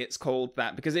why it's called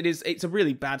that, because it's a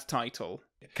really bad title.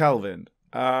 Calvin,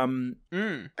 can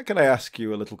I ask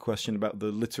you a little question about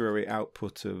the literary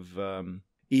output of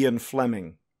Ian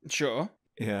Fleming? Sure.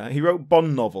 Yeah, he wrote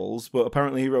Bond novels, but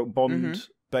apparently he wrote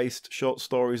Bond-based short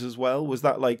stories as well. Was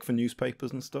that like for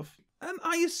newspapers and stuff?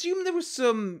 I assume there was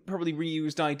some probably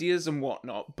reused ideas and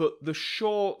whatnot, but the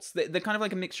shorts, they're kind of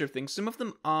like a mixture of things. Some of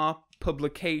them are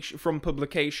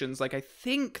publications. Like, I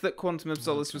think that Quantum of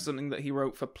Solace was something that he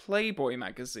wrote for Playboy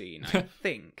magazine, I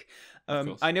think.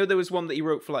 I know there was one that he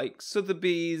wrote for, like,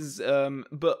 Sotheby's,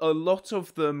 but a lot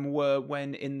of them were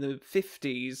when, in the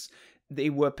 50s, they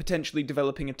were potentially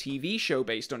developing a TV show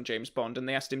based on James Bond, and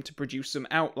they asked him to produce some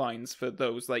outlines for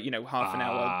those, like, half an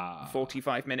hour,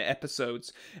 45-minute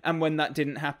episodes. And when that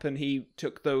didn't happen, he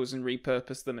took those and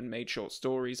repurposed them and made short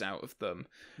stories out of them.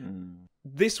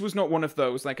 This was not one of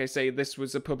those. Like I say, this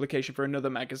was a publication for another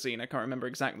magazine. I can't remember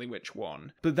exactly which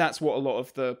one. But that's what a lot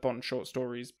of the Bond short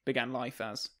stories began life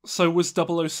as. So was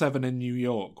 007 in New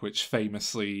York, which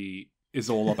famously is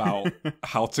all about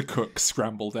how to cook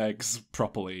scrambled eggs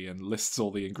properly and lists all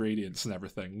the ingredients and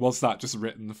everything. Was that just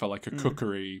written for like a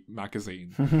cookery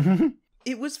magazine?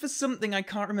 It was for something, I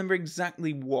can't remember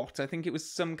exactly what. I think it was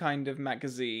some kind of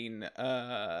magazine.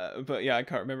 But yeah, I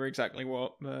can't remember exactly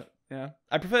what. But yeah,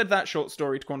 I preferred that short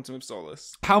story to Quantum of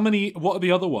Solace. What are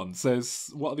the other ones?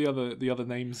 What are the other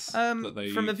names that they...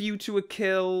 From a View to a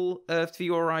Kill, For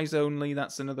Your Eyes Only,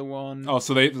 that's another one. Oh,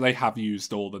 so they have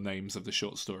used all the names of the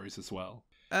short stories as well.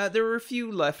 There are a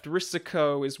few left.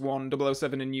 Risico is one,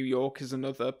 007 in New York is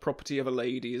another, Property of a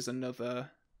Lady is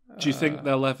another. Do you think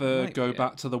they'll ever go be.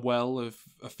 back to the well of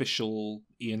official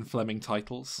Ian Fleming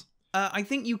titles? I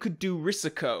think you could do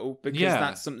Risico, because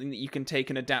that's something that you can take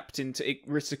and adapt into.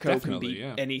 Risico can be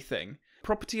anything.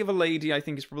 Property of a Lady, I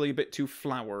think, is probably a bit too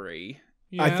flowery.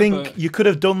 Yeah, I think you could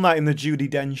have done that in the Judi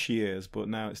Dench years, but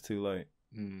now it's too late.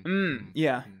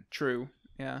 True.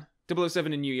 Yeah.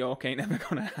 007 in New York ain't never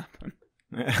gonna happen.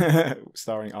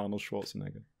 Starring Arnold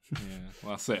Schwarzenegger. Yeah,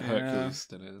 well, that's it. Hercules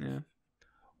did it. Yeah.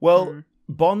 Well,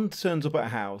 Bond turns up at a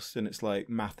house and it's like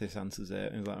Mathis answers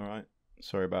it. And he's like, all right,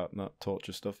 sorry about that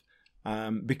torture stuff.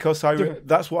 Because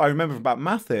that's what I remember about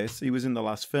Mathis. He was in the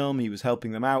last film. He was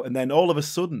helping them out. And then all of a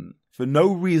sudden, for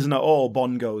no reason at all,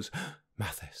 Bond goes,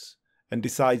 Mathis, and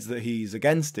decides that he's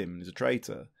against him. He's a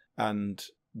traitor. And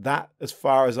that, as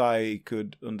far as I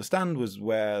could understand, was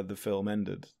where the film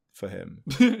ended for him.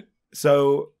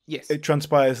 So it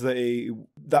transpires that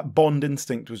that Bond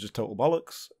instinct was just total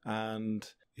bollocks, and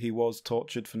he was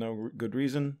tortured for no good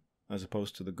reason, as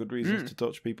opposed to the good reasons to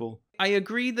torture people. I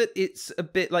agree that it's a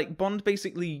bit like Bond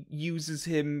basically uses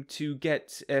him to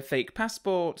get a fake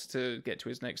passport, to get to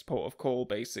his next port of call,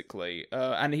 basically.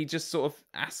 And he just sort of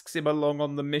asks him along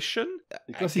on the mission.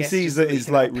 Because he sees that he's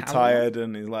like retired,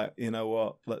 and he's like, you know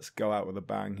what, let's go out with a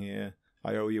bang here.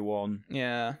 I owe you one.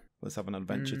 Yeah. Let's have an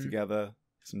adventure together.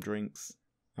 Some drinks.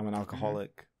 I'm an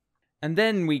alcoholic. And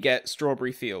then we get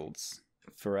Strawberry Fields.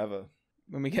 Forever.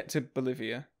 When we get to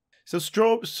Bolivia.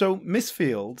 So Miss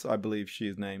Fields, I believe she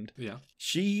is named. Yeah.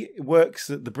 She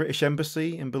works at the British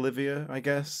Embassy in Bolivia, I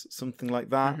guess. Something like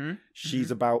that.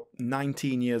 She's about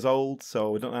 19 years old,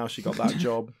 so I don't know how she got that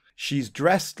job. She's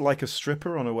dressed like a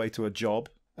stripper on her way to a job.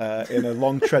 In a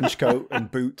long trench coat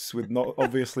and boots with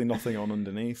obviously nothing on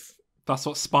underneath. That's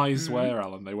what spies wear,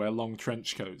 Alan. They wear long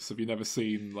trench coats. Have you never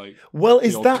seen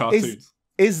cartoons?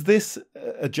 Is this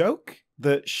a joke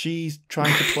that she's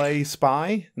trying to play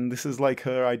spy, and this is like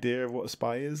her idea of what a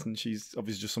spy is, and she's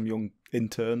obviously just some young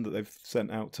intern that they've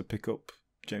sent out to pick up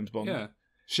James Bond? Yeah,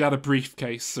 she had a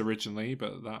briefcase originally,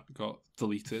 but that got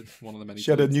deleted. One of the many.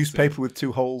 She had a newspaper with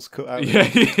 2 holes cut out.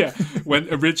 Yeah. When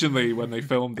they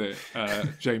filmed it,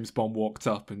 James Bond walked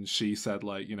up and she said,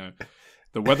 like, you know,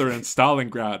 the weather in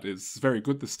Stalingrad is very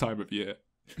good this time of year.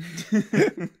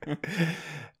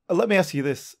 Let me ask you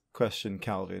this question,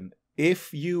 Calvin.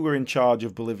 If you were in charge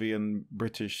of Bolivian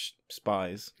British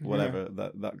spies, whatever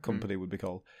that company would be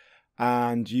called,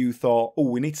 and you thought, oh,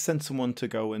 we need to send someone to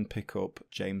go and pick up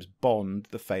James Bond,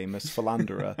 the famous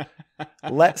philanderer.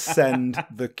 Let's send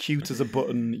the cute as a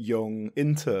button young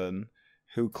intern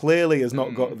who clearly has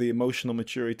not got the emotional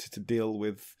maturity to deal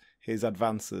with his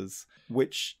advances,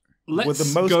 which... Let's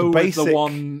the most go basic... with the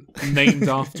one named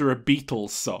after a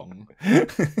Beatles song.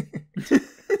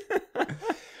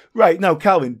 Right, now,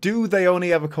 Calvin, do they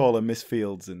only ever call her Miss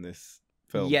Fields in this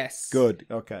film? Yes. Good,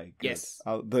 okay. Good. Yes.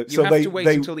 So they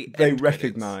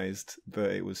recognised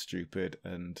that it was stupid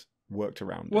and worked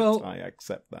around it. I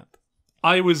accept that.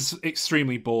 I was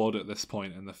extremely bored at this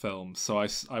point in the film, so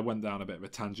I went down a bit of a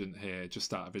tangent here,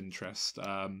 just out of interest.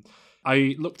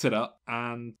 I looked it up,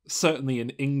 and certainly in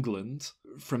England,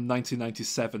 from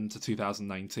 1997 to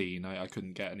 2019, I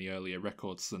couldn't get any earlier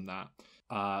records than that.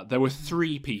 There were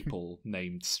 3 people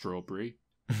named Strawberry,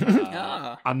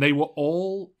 and they were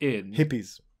all in...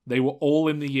 Hippies. They were all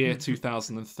in the year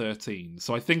 2013,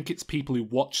 so I think it's people who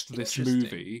watched this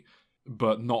movie,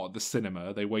 but not at the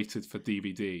cinema. They waited for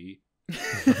DVD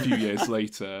a few years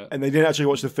later. And they didn't actually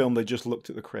watch the film, they just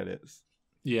looked at the credits.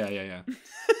 Yeah.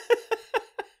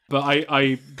 But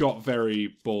I got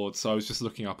very bored, so I was just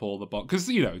looking up all the box. Because,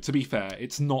 you know, to be fair,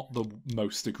 it's not the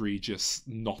most egregious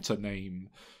not a name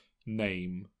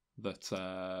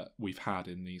that we've had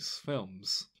in these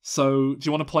films. So, do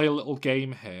you want to play a little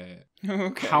game here?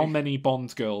 Okay. How many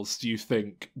Bond girls do you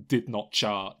think did not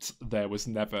chart? There was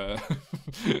never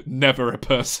a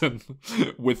person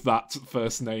with that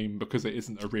first name because it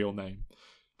isn't a real name.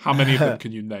 How many of them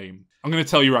can you name? I'm going to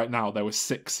tell you right now, there were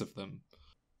 6 of them.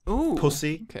 Ooh.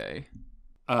 Pussy. Okay.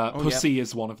 Pussy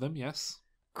is one of them, yes.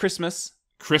 Christmas.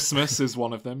 Christmas is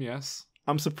one of them, yes.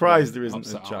 I'm surprised there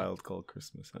isn't a child called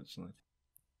Christmas, actually.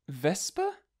 Vesper?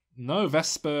 No,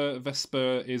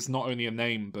 Vesper is not only a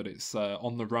name, but it's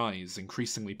on the rise,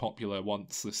 increasingly popular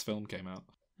once this film came out.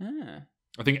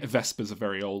 I think Vesper's a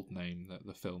very old name that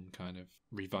the film kind of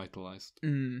revitalized.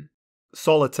 Mm.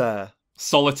 Solitaire.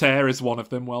 Solitaire is one of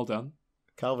them. Well done.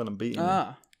 Calvin, I'm beating you.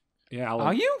 Ah. Yeah, Alan.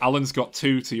 Are you? Alan's got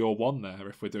 2 to your 1 there.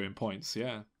 If we're doing points,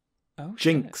 yeah. Oh,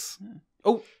 Jinx. shit.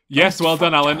 Oh. Yes, well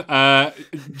done, fuck. Alan.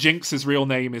 Jinx's real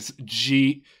name is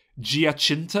Giacinta.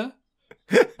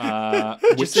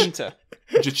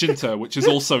 Giacinta, which is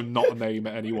also not a name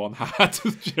anyone had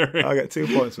during. I get 2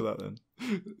 points for that then.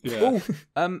 Yeah.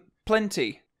 Oh,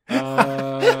 Plenty.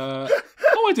 Oh,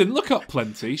 I didn't look up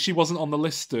Plenty. She wasn't on the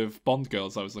list of Bond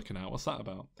girls I was looking at. What's that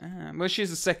about? Well,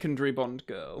 she's a secondary Bond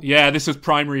girl. Yeah, this was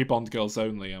primary Bond girls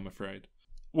only, I'm afraid.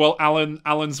 Well,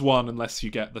 Alan's won unless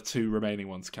you get the 2 remaining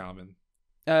ones, Calvin.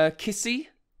 Kissy.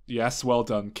 Yes, well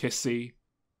done. Kissy.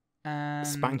 And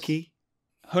Spanky.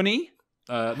 Honey.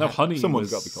 No, Honey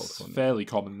Someone's was got to be called Honey. fairly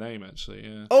common name, actually,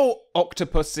 yeah. Oh,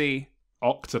 Octopussy.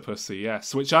 Octopussy,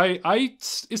 yes. Which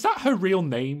is that her real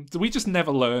name? Do we just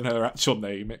never learn her actual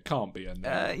name? It can't be her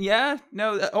name. Yeah,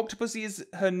 no, Octopussy is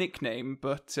her nickname,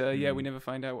 but yeah, we never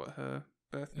find out what her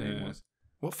birth name was.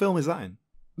 What film is that in?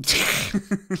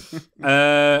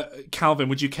 Calvin,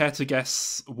 would you care to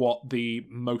guess what the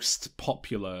most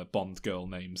popular Bond girl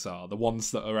names are? The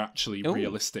ones that are actually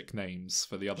realistic names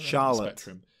for the other end of the Charlotte.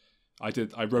 spectrum.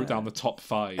 I wrote down the top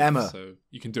 5. Emma. So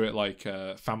you can do it like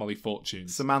Family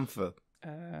Fortunes. Samantha.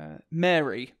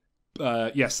 Mary.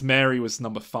 Yes, Mary was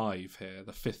number 5 here,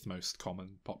 the 5th most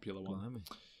common popular one.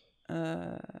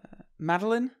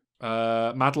 Madeline.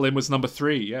 Madeline was number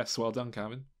 3. Yes, well done,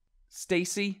 Calvin.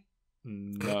 Stacy.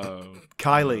 No.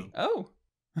 Kylie. Oh.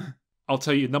 I'll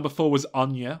tell you, number 4 was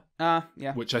Anya.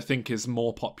 Yeah. Which I think is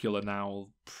more popular now,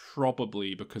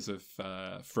 probably because of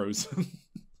Frozen.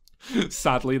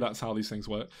 Sadly, that's how these things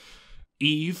work.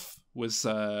 Eve was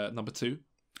number 2.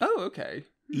 Oh, okay.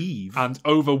 Eve. And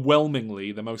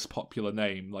overwhelmingly, the most popular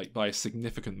name, like by a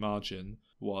significant margin,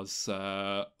 was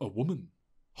a woman.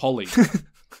 Holly.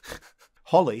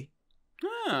 Holly.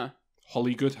 Ah.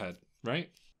 Holly Goodhead,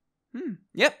 right?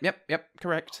 Yep,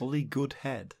 correct. Holly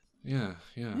Goodhead. Yeah.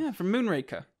 Yeah, from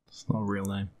Moonraker. It's not a real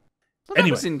name. Well, that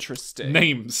Anyway, was interesting.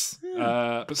 Names.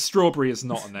 But Strawberry is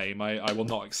not a name. I will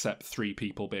not accept 3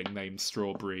 people being named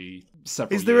Strawberry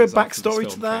several Is there a years after this backstory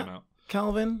film to that, came out.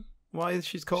 Calvin? Why is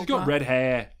she's called She's got that? red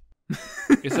hair.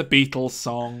 It's a Beatles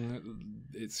song.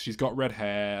 She's got red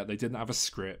hair. They didn't have a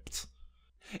script.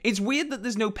 It's weird that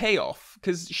there's no payoff,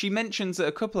 because she mentions at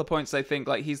a couple of points, I think,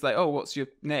 like, he's like, oh, what's your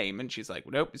name? And she's like,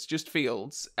 nope, it's just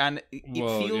Fields. And it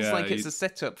feels like it's a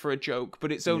setup for a joke,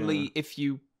 but it's only if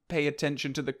you pay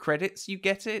attention to the credits you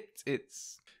get it.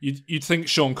 It's... You'd think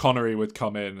Sean Connery would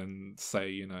come in and say,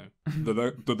 you know, do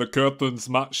the curtains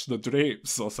match the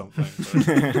drapes or something.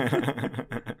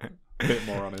 A bit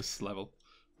more on his level.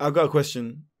 I've got a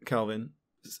question, Calvin.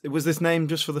 Was this name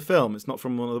just for the film? It's not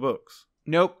from one of the books?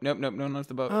 Nope, none of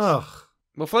the books. Ugh.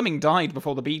 Well, Fleming died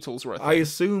before the Beatles were a thing. I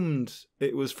assumed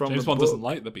it was from James the Bond book. doesn't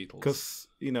like the Beatles. Because,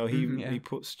 you know, he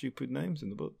put stupid names in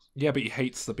the books. Yeah, but he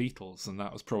hates the Beatles, and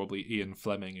that was probably Ian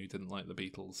Fleming who didn't like the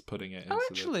Beatles putting it into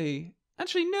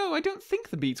Actually, no, I don't think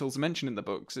the Beatles are mentioned in the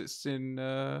books. It's in...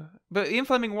 But Ian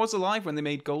Fleming was alive when they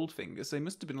made Goldfinger, so he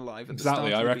must have been alive at the start.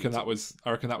 Exactly, I reckon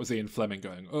Beatles. that was Ian Fleming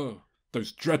going, oh,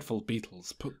 those dreadful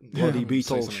Beatles. Bloody Say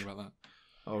Beatles. something about that.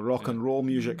 Oh, rock and roll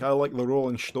music. I like the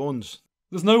Rolling Stones.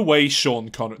 There's no way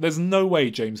there's no way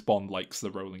James Bond likes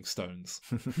the Rolling Stones.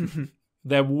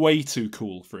 They're way too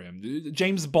cool for him.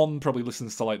 James Bond probably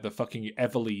listens to like the fucking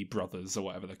Everly Brothers or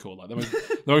whatever they're called. Like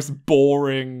the most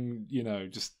boring, you know,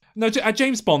 just... No,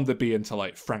 James Bond would be into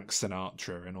like Frank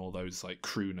Sinatra and all those like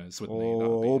crooners, wouldn't he?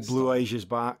 Oh, Blue Asia's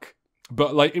back.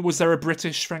 But like, was there a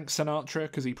British Frank Sinatra?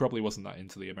 Because he probably wasn't that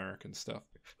into the American stuff.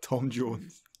 Tom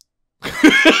Jones.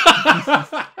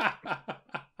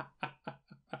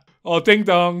 Oh, ding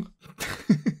dong.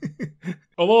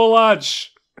 Hello,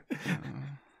 lads.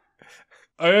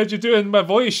 I heard you doing my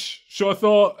voice, so I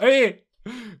thought, hey,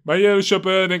 my ears are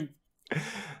burning.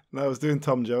 No, I was doing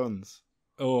Tom Jones.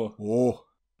 Oh.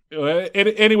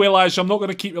 Anyway, lads, I'm not going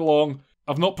to keep you long.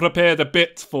 I've not prepared a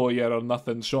bit for you or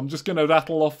nothing, so I'm just going to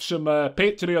rattle off some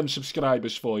Patreon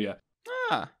subscribers for you.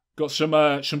 Got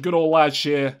some good old lads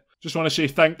here. Just want to say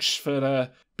thanks for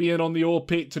being on the old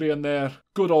Patreon there.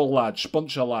 Good old lads,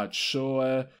 bunch of lads.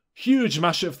 So, huge,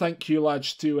 massive thank you,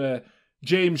 lads, to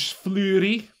James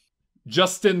Fleury,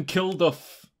 Justin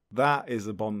Kilduff. That is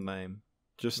a Bond name.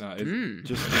 Just in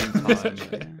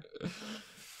time.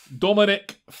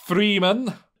 Dominic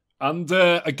Freeman, and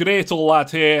a great old lad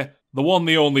here, the one,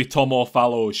 the only Tomo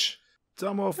Fallows.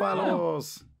 Tomo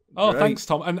Fallows. Oh, Great. thanks,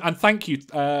 Tom. And thank you,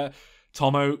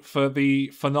 Tomo, for the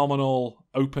phenomenal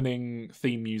opening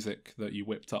theme music that you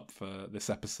whipped up for this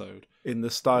episode. In the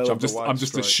style of the White I'm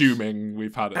just Stripes. assuming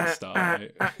we've had it at the start.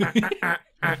 Right?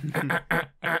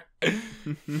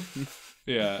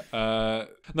 Yeah.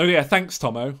 Thanks,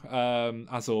 Tomo,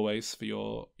 as always, for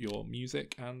your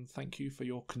music, and thank you for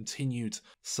your continued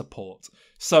support.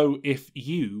 So if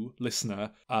you,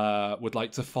 listener, would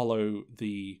like to follow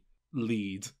the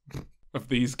lead of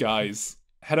these guys,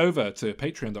 head over to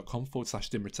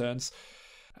patreon.com/dimreturns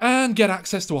and get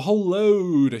access to a whole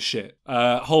load of shit.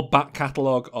 Whole back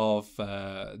catalogue of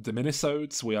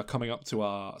Diminisodes. We are coming up to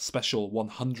our special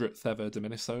 100th ever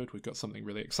Diminisode. We've got something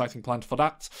really exciting planned for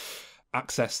that.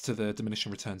 Access to the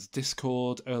Diminishing Returns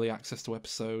Discord, early access to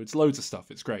episodes, loads of stuff.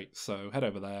 It's great. So head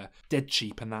over there. Dead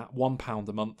cheap, and that £1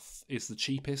 a month is the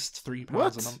cheapest. £3 a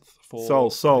month for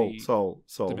Soul.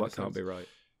 Diminisodes. That can't be right.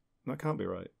 That can't be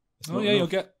right. It's Oh not yeah,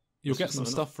 enough. you'll get some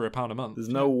stuff for £1 a month. There's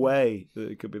no way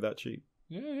that it could be that cheap.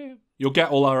 Yeah. You'll get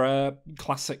all our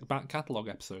classic back catalogue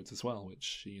episodes as well,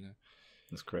 which,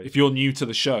 That's crazy. if you're new to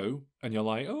the show and you're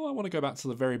like, oh, I want to go back to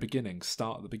the very beginning,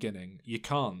 start at the beginning, you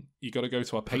can't. You got to go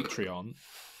to our Patreon,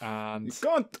 and You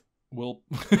can't. we'll.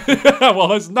 Well,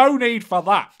 there's no need for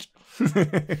that.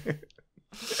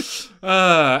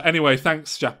 Anyway,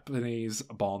 thanks, Japanese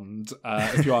Bond.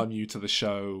 If you are new to the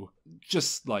show,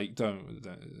 just don't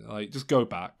just go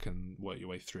back and work your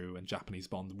way through, and Japanese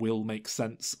Bond will make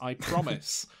sense. I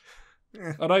promise.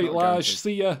 All right, not Lash. guaranteed.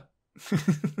 See ya.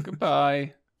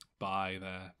 Goodbye. Bye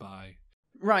there. Bye.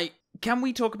 Right, can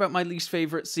we talk about my least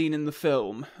favourite scene in the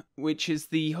film, which is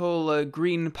the whole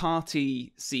Green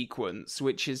Party sequence,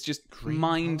 which is just Party.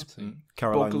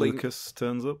 Caroline boggling. Lucas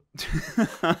turns up.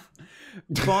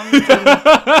 Bond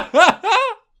and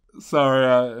Sorry,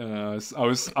 I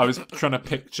was trying to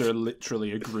picture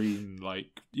literally a green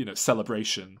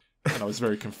celebration, and I was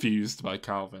very confused by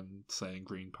Calvin saying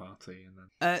Green Party, and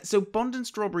then so Bond and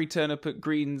Strawberry turn up at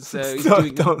Green's.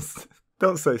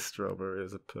 Don't say Strawberry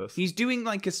as a person. He's doing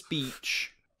like a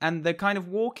speech, and they're kind of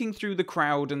walking through the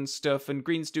crowd and stuff, and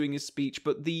Green's doing his speech,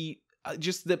 but the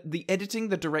editing,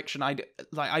 the direction, I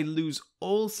lose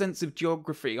all sense of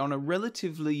geography on a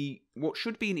relatively what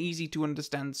should be an easy to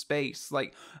understand space.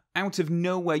 Like, out of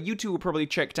nowhere, you two were probably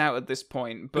checked out at this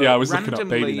point, but yeah, I was looking up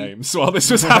baby names while this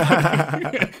was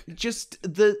happening. Just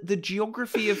the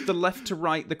geography of the left to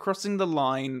right, the crossing the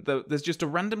line, there's just a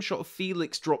random shot of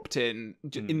Felix dropped in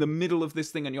the middle of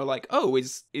this thing, and you're like, oh,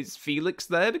 is Felix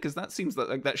there? Because that seems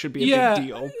like that should be a big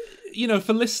deal.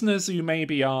 For listeners who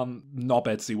maybe aren't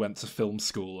knobheads who went to film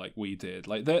school like we did,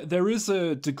 like there is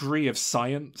a degree of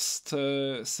science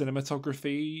to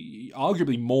cinematography,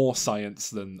 arguably more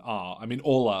science than art. I mean,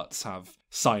 all arts have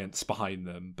science behind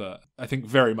them, but I think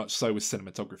very much so with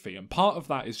cinematography. And part of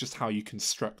that is just how you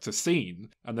construct a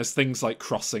scene. And there's things like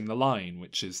crossing the line,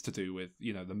 which is to do with,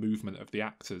 the movement of the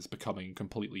actors becoming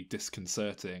completely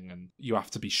disconcerting. And you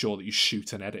have to be sure that you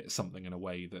shoot and edit something in a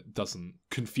way that doesn't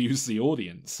confuse the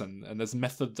audience. And there's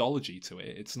methodology to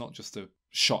it. It's not just a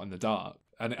shot in the dark.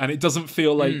 And it doesn't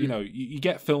feel like, you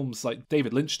get films like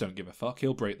David Lynch don't give a fuck.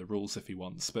 He'll break the rules if he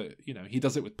wants, but, he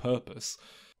does it with purpose.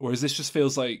 Whereas this just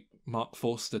feels like Mark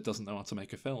Forster doesn't know how to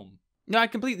make a film. No, I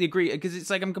completely agree, because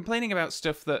it's like I'm complaining about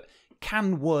stuff that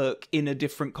can work in a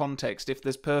different context if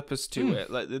there's purpose to it.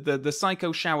 Like the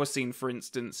Psycho shower scene, for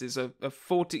instance, is a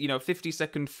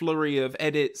 50-second flurry of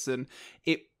edits, and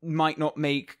it might not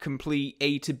make complete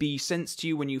A to B sense to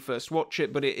you when you first watch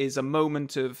it, but it is a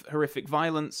moment of horrific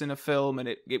violence in a film, and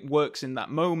it works in that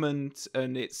moment,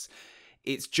 and it's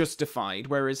justified.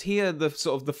 Whereas here, the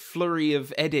sort of the flurry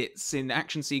of edits in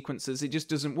action sequences, it just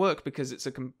doesn't work, because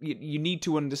you need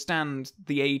to understand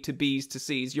the A to B's to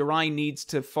C's. Your eye needs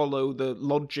to follow the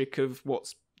logic of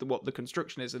what the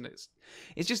construction is, and it's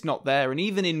just not there. And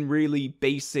even in really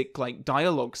basic like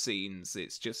dialogue scenes,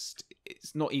 it's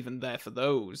not even there for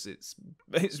those. It's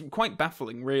quite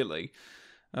baffling, really.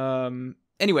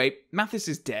 Anyway, Mathis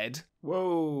is dead.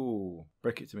 Whoa!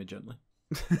 Break it to me gently.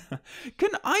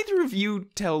 Can either of you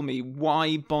tell me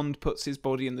why Bond puts his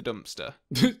body in the dumpster?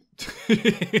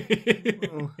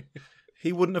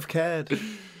 He wouldn't have cared.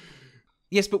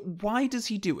 Yes, but why does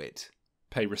he do it?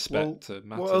 Pay respect to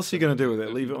Matt. What else are you going to do with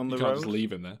it? Leave it on the You can't road? just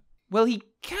leave him there. Well, he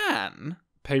can.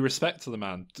 Pay respect to the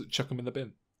man. Chuck him in the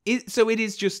bin. So it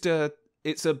is just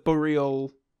it's a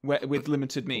burial with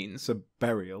limited means. It's a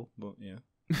burial, but yeah.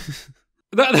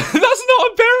 That's not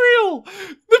a burial!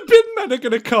 The bin men are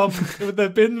going to come with their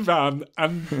bin van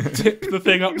and tip the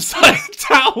thing upside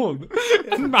down.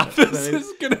 And Mathis is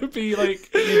going to be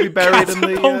He'll be buried in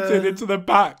the catapulted into the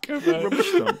back of rubbish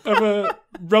dump. of a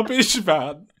rubbish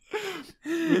van.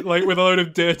 Like with a load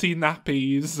of dirty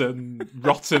nappies and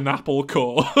rotten apple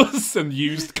cores and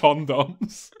used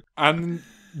condoms, and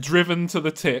driven to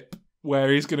the tip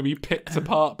where he's going to be picked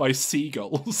apart by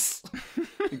seagulls.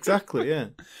 Exactly, yeah.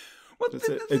 Well,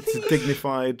 It's a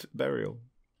dignified burial.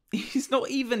 He's not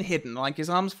even hidden, like his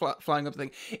arms flying up.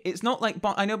 Thing. It's not like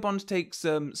I know Bond takes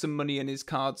some money and his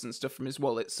cards and stuff from his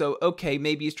wallet, so okay,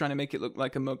 maybe he's trying to make it look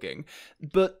like a mugging.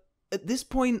 But at this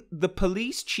point, the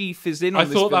police chief is in on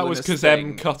this. I thought that was because because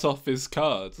M cut off his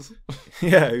cards.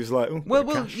 Yeah, he was like, oh,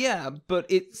 well, yeah, but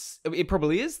it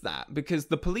probably is that because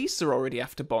the police are already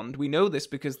after Bond. We know this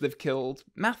because they've killed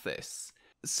Mathis,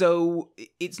 so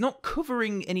it's not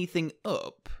covering anything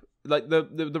up. Like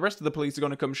the rest of the police are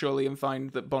going to come surely and find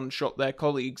that Bond shot their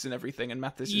colleagues and everything, and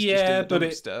Mathis is just in the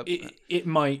dumpster. It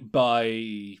might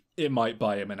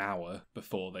buy him an hour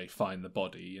before they find the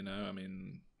body. You know, I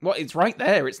mean, Well, it's right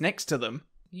there. It's next to them.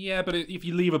 yeah, but if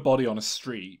you leave a body on a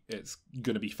street, it's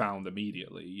going to be found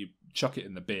immediately. You chuck it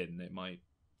in the bin, it might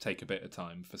take a bit of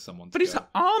time for someone to. But his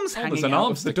arms there's hanging an out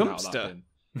arm of the sticking out of that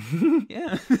dumpster. bin.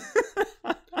 Yeah.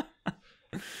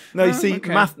 No, you see,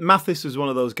 okay. Mathis was one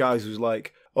of those guys who's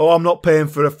like, oh, I'm not paying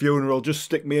for a funeral, just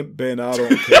stick me in bin, I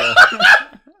don't care.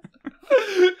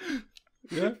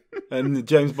 Yeah. And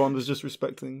James Bond was just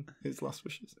respecting his last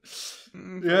wishes.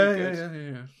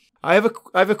 Yeah. I have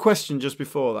a question just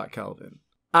before that, Calvin.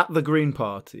 At the Green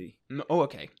Party, Oh,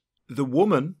 okay. the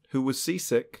woman who was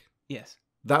seasick, Yes.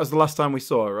 that was the last time we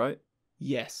saw her, right?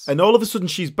 Yes. And all of a sudden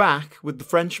she's back with the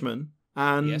Frenchman,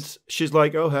 and Yes. she's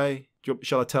like, oh, hey,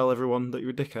 shall I tell everyone that you're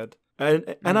a dickhead?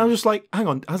 And I was just like, hang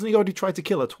on, hasn't he already tried to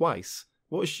kill her twice?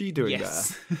 What is she doing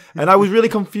Yes. there? And I was really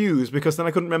confused because then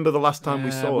I couldn't remember the last time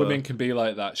we saw Women her. can be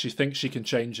like that. She thinks she can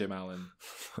change him, Alan.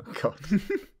 Oh, God.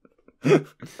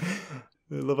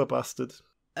 They love a bastard.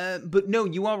 But no,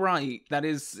 you are right. That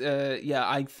is,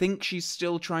 I think she's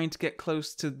still trying to get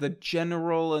close to the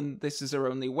general, and this is her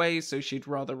only way, so she'd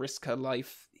rather risk her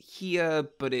life here,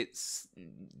 but it's,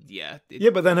 Yeah,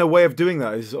 but then her way of doing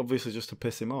that is obviously just to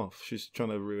piss him off. She's trying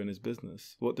to ruin his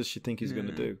business. What does she think he's going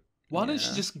to do? Why don't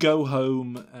you just go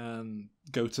home and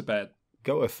go to bed?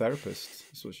 Go to a therapist.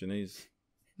 That's what she needs.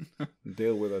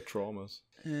 Deal with her traumas.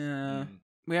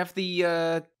 We have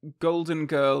the golden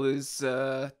girl is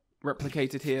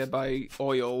replicated here by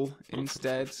oil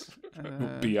instead.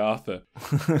 Be Arthur.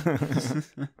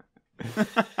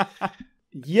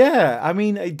 Yeah, I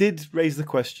mean, it did raise the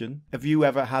question. Have you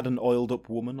ever had an oiled up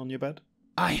woman on your bed?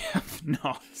 I have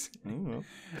not. Oh, well.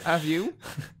 Have you?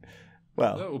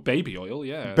 Well, Oh, baby oil,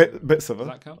 yeah. bits of Does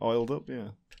her that count? oiled up, yeah.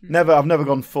 I've never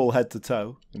gone full head to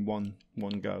toe in one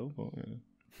go. But,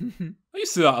 yeah. I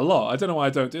used to do that a lot. I don't know why I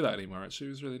don't do that anymore. Actually,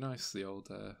 it was really nice. The old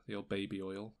baby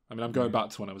oil. I mean, I'm going back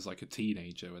to when I was like a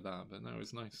teenager with that, but no, it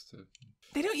was nice to.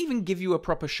 They don't even give you a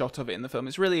proper shot of it in the film.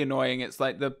 It's really annoying. It's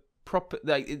like the proper,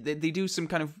 like they do some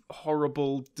kind of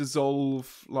horrible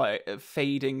dissolve, like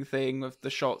fading thing of the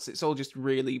shots. It's all just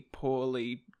really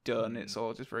poorly done. It's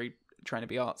all just very trying to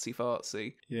be artsy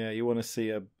fartsy. Yeah, you want to see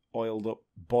a oiled up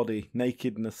body,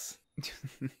 nakedness.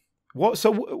 What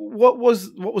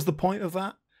was the point of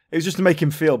that? It was just to make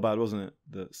him feel bad, wasn't it?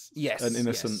 That Yes, an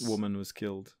innocent yes. woman was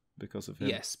killed because of him.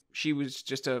 Yes, she was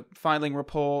just filing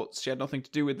reports. She had nothing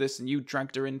to do with this, and you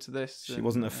dragged her into this. She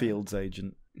wasn't a fields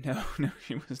agent. No,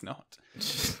 she was not.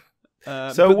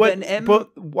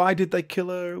 But why did they kill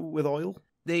her with oil?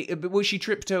 She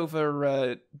tripped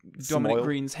over Some Dominic oil?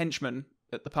 Green's henchman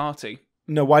at the party.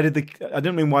 No, why did they? I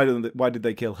don't mean why did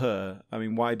they kill her? I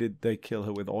mean, why did they kill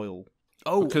her with oil?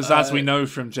 Oh, Because as we know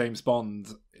from James Bond,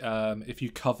 if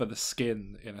you cover the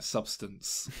skin in a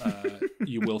substance,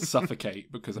 you will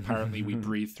suffocate because apparently we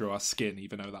breathe through our skin,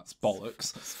 even though that's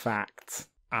bollocks. It's fact.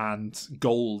 And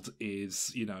gold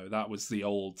is, that was the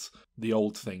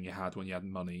old thing you had when you had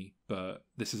money. But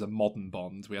this is a modern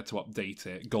Bond. We had to update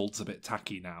it. Gold's a bit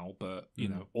tacky now, but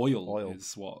oil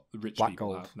is what rich Black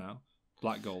people gold. have now.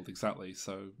 Black gold, exactly.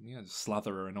 So yeah, just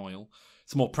slather her in oil.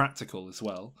 It's more practical as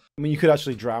well. I mean, you could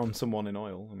actually drown someone in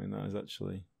oil. I mean, that is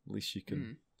actually at least you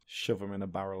can shove them in a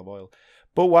barrel of oil.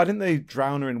 But why didn't they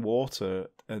drown her in water?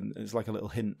 And it's like a little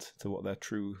hint to what their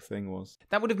true thing was.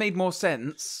 that would have made more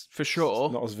sense for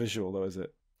sure. Not as visual though, is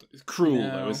it? It's cruel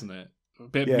No. though, isn't it? A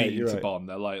bit Yeah, mean you're to right. Bond.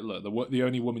 They're like, look, the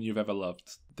only woman you've ever loved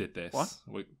did this.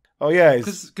 What? Oh yeah,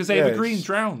 Because Ava Green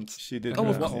drowned. She did.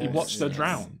 Oh, drown, you yeah, watched her yeah.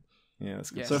 drown. Yeah,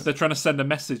 that's good. Yes. So if they're trying to send a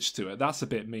message to it, that's a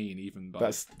bit mean, even by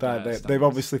They've standards.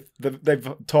 obviously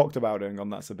they've talked about it and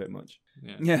gone, that's a bit much.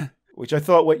 Yeah. Which I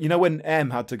thought, when M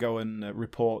had to go and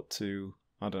report to,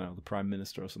 I don't know, the Prime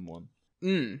Minister or someone,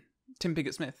 Tim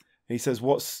Pigott-Smith. he says,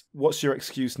 "What's your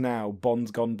excuse now? Bond's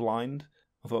gone blind."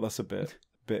 I thought that's a bit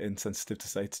bit insensitive to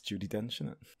say to Judi Dench, isn't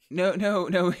it?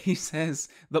 No. He says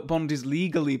that Bond is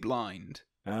legally blind.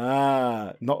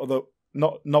 Ah, not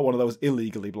one of those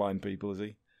illegally blind people, is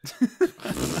he?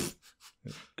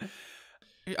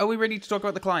 Are we ready to talk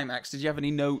about the climax? Did you have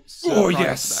any notes? Oh, prior to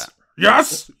yes. that?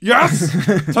 Yes!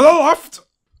 To the left!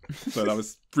 So that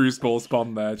was Bruce Ball's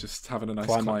Bond there, just having a nice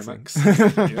climax.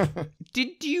 Yeah.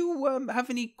 Did you have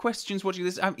any questions watching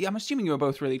this? I'm assuming you were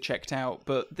both really checked out,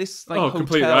 but this hotel...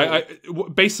 completely.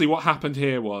 Basically, what happened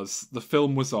here was the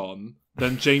film was on,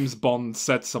 then James Bond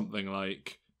said something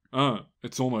like, "Oh,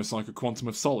 it's almost like a Quantum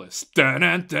of Solace." And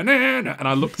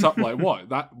I looked up like,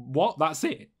 what? That's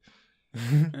it?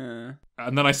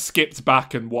 And then I skipped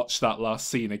back and watched that last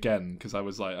scene again because I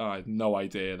was like, I had no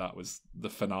idea that was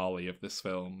the finale of this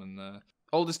film. And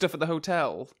all the stuff at the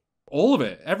hotel. all of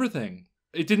it, everything.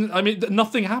 It didn't. I mean,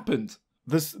 nothing happened.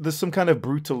 There's some kind of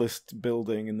brutalist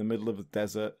building in the middle of the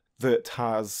desert that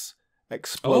has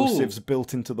explosives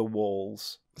built into the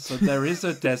walls. So there is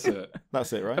a desert.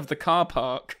 That's it, right? Of the car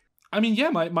park. I mean, yeah,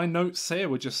 my notes here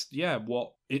were just,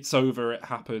 what it's over, it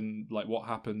happened, like what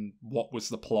happened, what was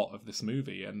the plot of this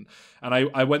movie. And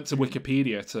I went to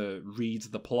Wikipedia to read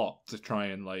the plot to try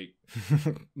and like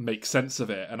make sense of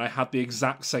it. And I had the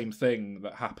exact same thing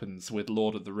that happens with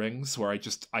Lord of the Rings, where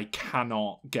I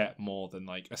cannot get more than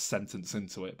like a sentence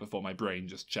into it before my brain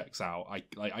just checks out.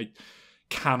 I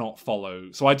cannot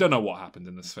follow. So I don't know what happened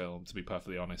in this film, to be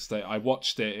perfectly honest. I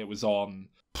watched it, it was on...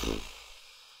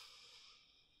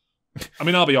 I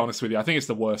mean, I'll be honest with you. I think it's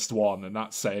the worst one, and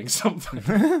that's saying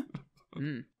something.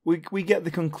 We get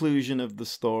the conclusion of the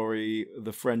story.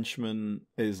 The Frenchman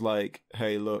is like,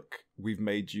 "Hey, look, we've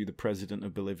made you the president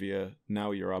of Bolivia.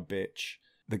 Now you're our bitch."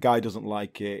 The guy doesn't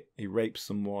like it. He rapes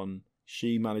someone.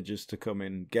 She manages to come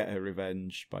in, get her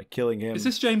revenge by killing him. Is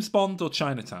this James Bond or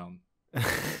Chinatown?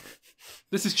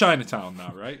 This is Chinatown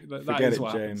now, right? Forget it,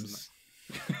 James.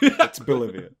 It's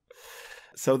Bolivia.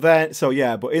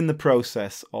 But in the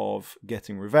process of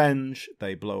getting revenge,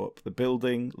 they blow up the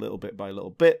building little bit by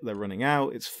little bit. They're running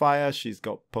out. It's fire. She's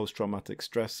got post-traumatic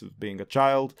stress of being a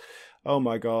child. Oh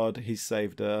my God, he's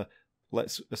saved her.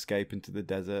 Let's escape into the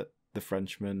desert. The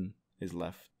Frenchman is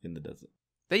left in the desert.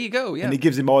 There you go, yeah. And he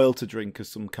gives him oil to drink as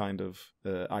some kind of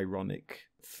ironic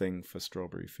thing for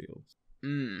strawberry fields.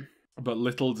 But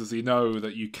little does he know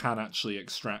that you can actually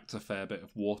extract a fair bit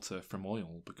of water from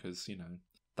oil because,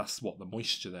 that's what the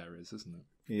moisture there is, isn't it?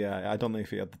 Yeah, I don't know if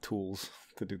he had the tools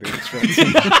to do the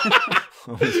extraction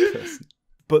on this person.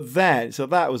 But then, so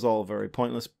that was all very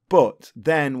pointless. But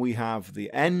then we have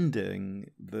the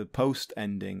ending, the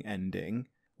post-ending ending,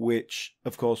 which,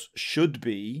 of course, should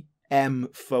be M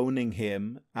phoning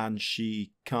him and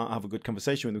she can't have a good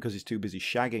conversation with him because he's too busy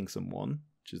shagging someone,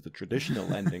 which is the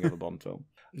traditional ending of a Bond film.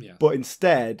 Yeah. But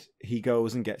instead, he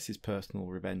goes and gets his personal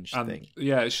revenge thing.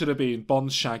 Yeah, it should have been Bond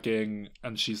shagging,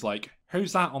 and she's like,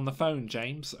 "Who's that on the phone,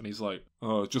 James?" And he's like,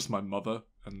 "Oh, just my mother."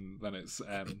 And then it's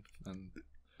and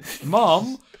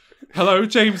Mom, hello,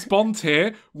 James Bond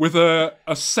here with a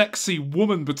sexy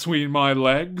woman between my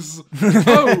legs.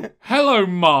 Oh, hello,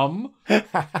 Mum.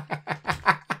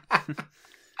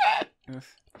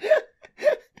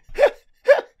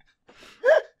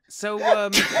 So,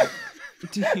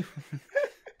 do you...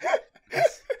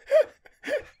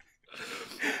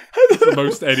 It's the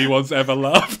most anyone's ever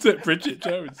laughed at Bridget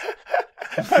Jones.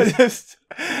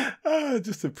 I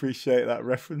just appreciate that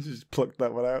reference. You just plucked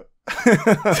that one out.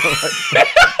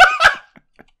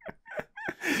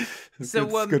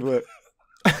 So, good work.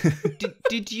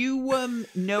 did you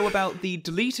know about the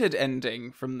deleted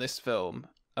ending from this film?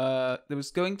 There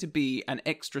was going to be an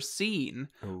extra scene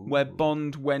where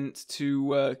Bond went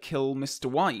to kill Mr.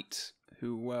 White,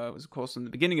 who was, of course, in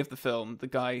the beginning of the film, the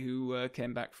guy who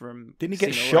came back from Didn't he get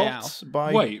Casino shot Royale.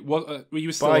 by... Wait, what? Were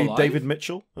you still by alive? David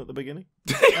Mitchell at the beginning?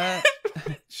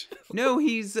 No,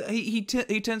 he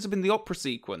turns up in the opera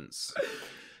sequence.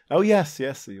 Oh, yes,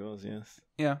 he was, yes.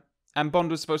 Yeah. And Bond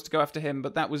was supposed to go after him,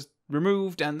 but that was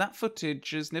removed, and that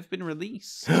footage has never been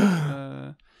released.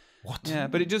 What? Yeah,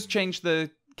 but it does change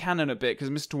the canon a bit, because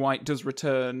Mr. White does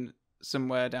return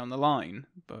somewhere down the line,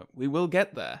 but we will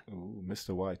get there. Ooh,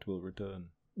 Mr. White will return.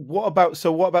 What about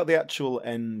the actual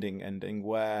ending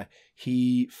where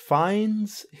he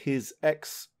finds his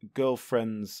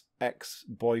ex-girlfriend's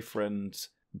ex-boyfriend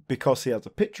because he has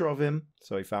a picture of him,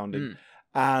 so he found him,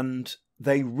 and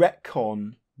they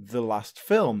retcon the last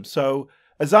film. So,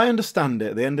 as I understand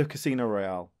it, at the end of Casino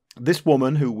Royale, this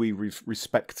woman who we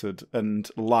respected and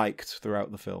liked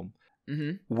throughout the film,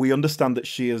 we understand that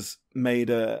she has made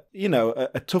a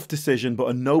tough decision, but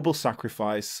a noble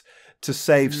sacrifice to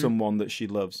save someone that she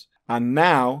loves. And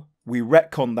now we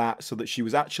retcon that so that she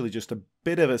was actually just a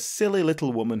bit of a silly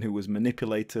little woman who was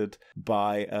manipulated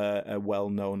by a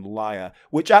well-known liar,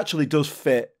 which actually does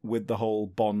fit with the whole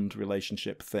Bond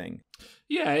relationship thing.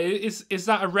 Yeah, is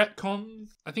that a retcon?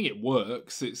 I think it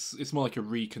works. It's more like a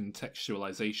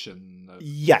recontextualization.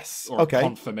 Yes. Or okay. a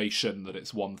confirmation that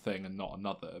it's one thing and not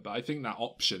another. But I think that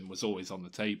option was always on the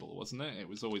table, wasn't it? It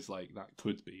was always like, that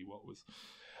could be what was...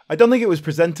 I don't think it was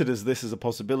presented as this as a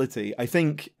possibility. I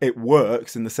think it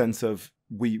works in the sense of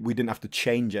we didn't have to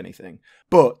change anything.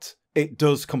 But it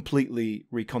does completely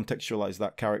recontextualize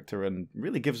that character and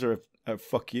really gives her a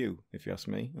fuck you, if you ask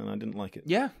me. And I didn't like it.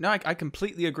 Yeah, no, I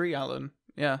completely agree, Alan.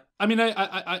 Yeah. I mean,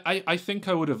 I think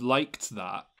I would have liked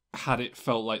that had it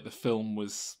felt like the film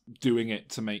was doing it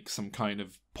to make some kind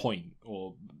of point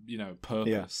or,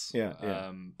 purpose.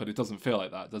 Yeah. But it doesn't feel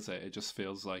like that, does it? It just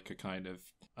feels like a kind of,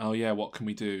 oh yeah, what can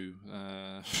we do?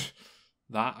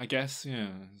 That, I guess, yeah.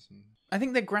 I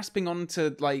think they're grasping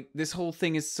onto, like, this whole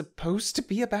thing is supposed to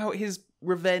be about his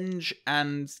revenge,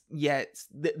 and yet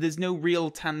there's no real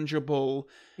tangible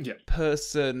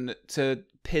person to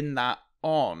pin that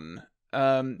on.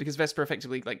 Because Vesper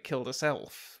effectively, like, killed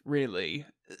herself, really.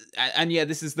 And yeah,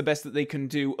 this is the best that they can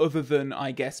do, other than,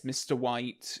 I guess, Mr.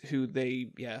 White, who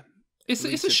they, It's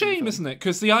a shame, isn't it?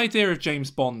 Because the idea of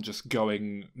James Bond just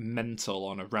going mental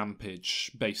on a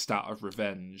rampage based out of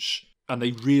revenge, and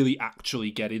they really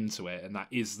actually get into it, and that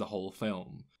is the whole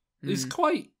film, is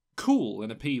quite cool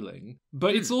and appealing.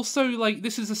 But it's also like,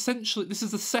 this is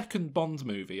the second Bond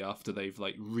movie after they've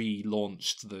like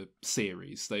relaunched the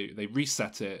series. They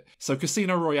reset it. So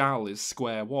Casino Royale is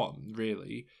square one,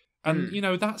 really. And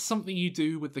that's something you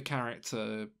do with the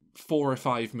character 4 or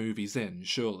 5 movies in,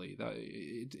 surely. That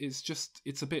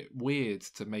it's a bit weird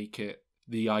to make it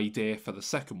the idea for the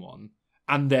second one.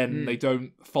 And then they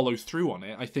don't follow through on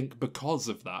it, I think, because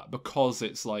of that. Because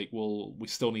it's like, well, we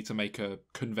still need to make a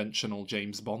conventional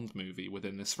James Bond movie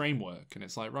within this framework. And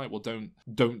it's like, right, well,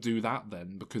 don't do that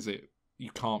then, because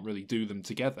you can't really do them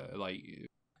together. Like,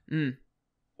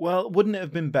 Well, wouldn't it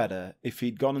have been better if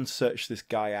he'd gone and searched this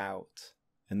guy out,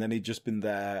 and then he'd just been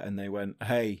there, and they went,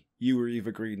 hey, you were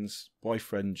Eva Green's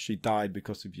boyfriend, she died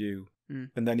because of you.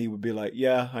 And then he would be like,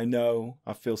 yeah, I know.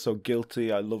 I feel so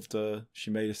guilty. I loved her. She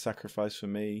made a sacrifice for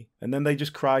me. And then they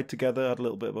just cried together, had a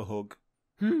little bit of a hug.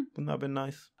 Wouldn't that have been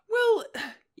nice? Well,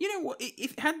 you know what?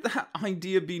 If had that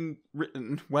idea been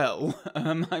written well,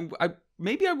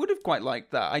 maybe I would have quite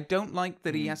liked that. I don't like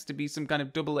that he has to be some kind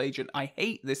of double agent. I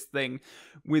hate this thing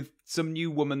with some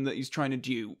new woman that he's trying to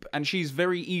dupe, and she's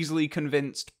very easily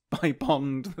convinced by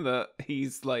Bond that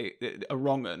he's like a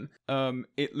wrong'un.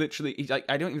 It literally,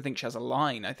 I don't even think she has a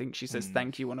line. I think she says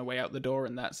thank you on her way out the door,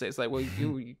 and that's it. It's like, well,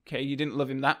 you didn't love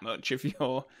him that much if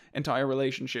your entire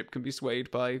relationship can be swayed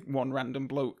by one random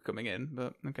bloke coming in.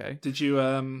 But okay. Did you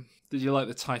like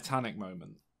the Titanic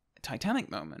moment? Titanic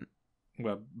moment?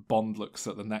 Where Bond looks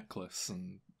at the necklace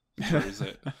and throws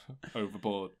it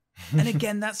overboard. And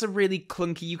again, that's a really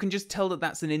clunky. You can just tell that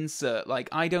that's an insert. Like,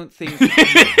 I don't think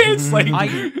it's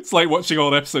like watching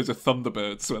old episodes of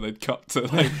Thunderbirds where they'd cut to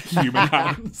like human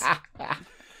hands.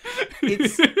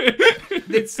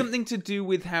 It's something to do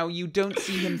with how you don't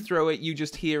see him throw it, you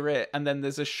just hear it, and then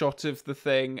there's a shot of the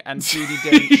thing, and Judi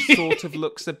Dench sort of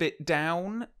looks a bit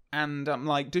down. And I'm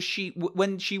like, does she?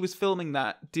 When she was filming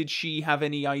that, did she have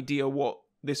any idea what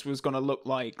this was going to look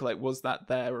like? Like, was that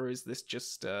there, or is this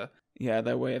just their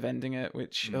way of ending it?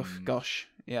 Which, oh gosh,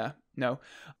 yeah, no,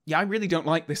 yeah, I really don't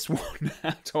like this one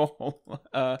at all.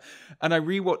 And I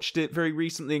rewatched it very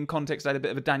recently in context. I had a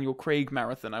bit of a Daniel Craig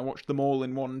marathon. I watched them all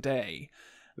in one day.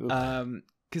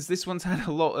 Because this one's had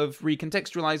a lot of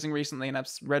recontextualizing recently, and I've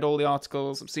read all the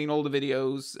articles, I've seen all the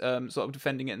videos, sort of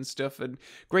defending it and stuff, and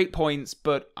great points,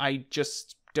 but I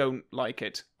just don't like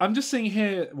it. I'm just seeing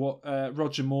here what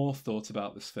Roger Moore thought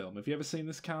about this film. Have you ever seen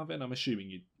this, Calvin? I'm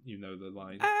assuming you know the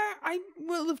line. I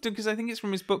will have to, because I think it's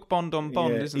from his book Bond on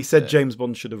Bond, isn't it? He said James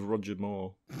Bond should have Roger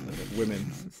Moore. Women.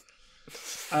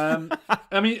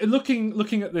 I mean,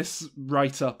 looking at this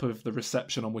write-up of the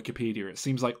reception on Wikipedia, it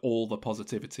seems like all the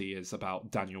positivity is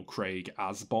about Daniel Craig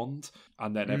as Bond,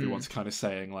 and then everyone's kind of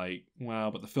saying like,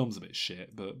 well, but the film's a bit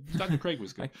shit, but Daniel Craig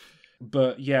was good.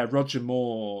 But yeah, Roger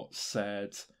Moore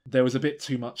said there was a bit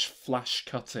too much flash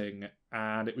cutting,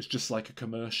 and it was just like a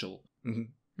commercial.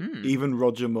 Even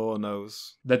Roger Moore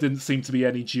knows. There didn't seem to be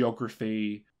any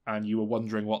geography, and you were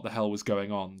wondering what the hell was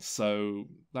going on. So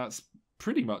that's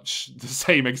pretty much the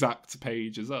same exact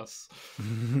page as us.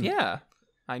 Yeah.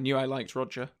 I knew I liked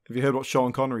Roger. Have you heard what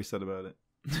Sean Connery said about it?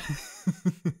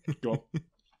 Go on.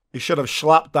 He should have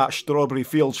slapped that Strawberry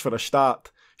Fields for a start.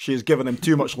 She has given him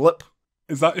too much lip.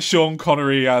 Is that Sean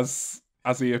Connery as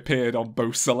as he appeared on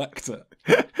Bo Selector.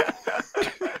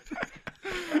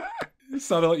 It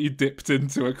sounded like you dipped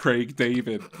into a Craig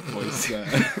David voice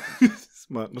there.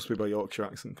 Must be my Yorkshire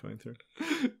accent coming through.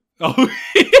 Oh,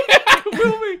 yeah, it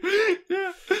will be.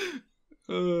 Yeah.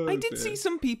 Oh, I did see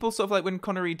some people sort of like when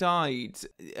Connery died,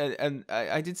 and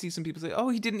I did see some people say, "Oh,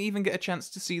 he didn't even get a chance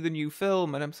to see the new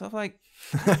film," and I'm sort of like,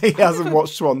 he hasn't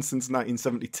watched one since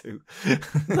 1972.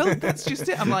 well, that's just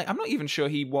it. I'm like, I'm not even sure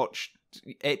he watched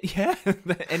it,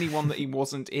 anyone that he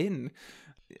wasn't in.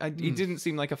 He didn't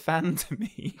seem like a fan to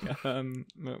me.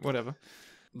 Whatever.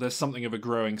 There's something of a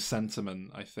growing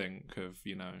sentiment, I think, of,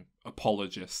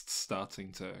 apologists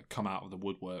starting to come out of the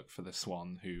woodwork for this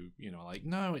one who, like,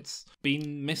 no, it's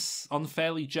been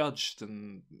unfairly judged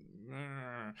and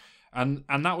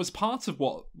that was part of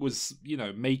what was,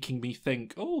 making me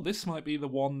think, oh, this might be the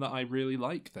one that I really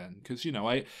like then. Because,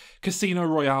 Casino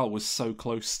Royale was so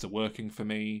close to working for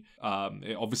me.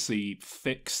 It obviously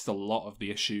fixed a lot of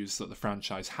the issues that the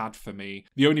franchise had for me.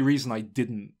 The only reason I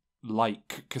didn't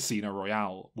like Casino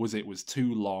Royale was it was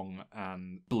too long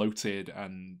and bloated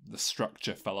and the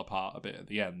structure fell apart a bit at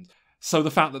the end. So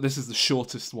the fact that this is the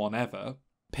shortest one ever,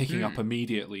 picking up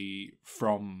immediately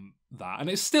from that, and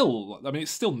it's still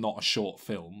not a short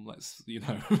film,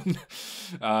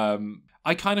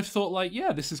 I kind of thought like,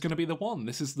 yeah, this is going to be the one.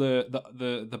 This is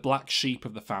the black sheep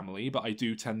of the family, but I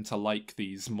do tend to like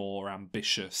these more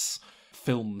ambitious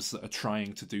films that are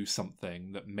trying to do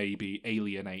something that maybe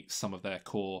alienates some of their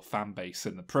core fan base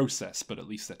in the process, but at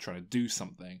least they're trying to do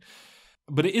something.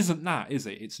 But it isn't that, is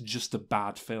it? It's just a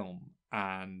bad film.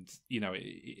 And,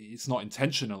 it's not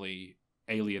intentionally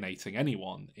alienating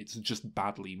anyone. It's just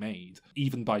badly made,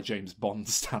 even by James Bond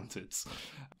standards.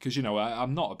 Because,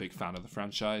 I'm not a big fan of the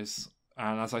franchise.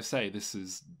 And as I say, this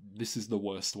is the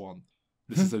worst one.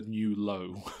 This is a new low.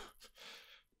 Do you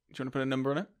want to put a number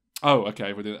on it? Oh,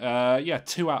 okay. We'll do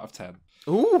 2 out of 10.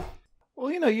 Ooh.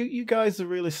 Well, you guys are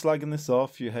really slagging this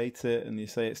off. You hate it and you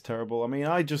say it's terrible. I mean,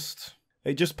 it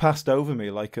just passed over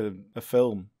me like a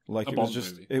film. Like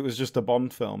it was just a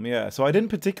Bond film, yeah. So I didn't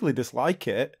particularly dislike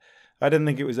it. I didn't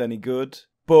think it was any good.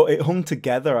 But it hung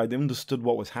together. I understood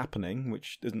what was happening,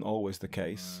 which isn't always the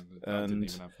case. I didn't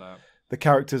even have that. The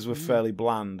characters were fairly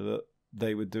bland, that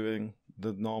they were doing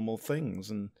the normal things.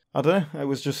 And I don't know, it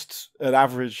was just an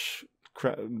average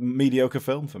mediocre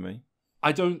film for me.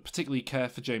 I don't particularly care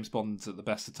for James Bond at the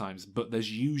best of times, but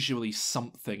there's usually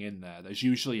something in there. There's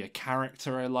usually a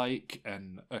character I like,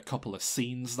 and a couple of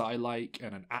scenes that I like,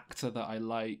 and an actor that I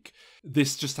like.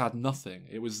 This just had nothing.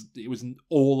 It was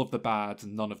all of the bad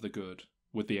and none of the good,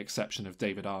 with the exception of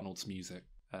David Arnold's music.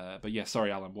 But yeah,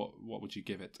 sorry, Alan, what would you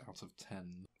give it out of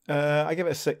 10? I give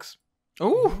it a 6.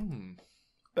 Oh,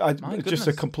 just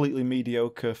a completely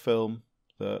mediocre film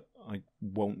that I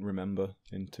won't remember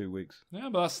in 2 weeks. Yeah,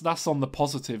 but that's on the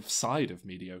positive side of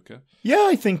mediocre. Yeah,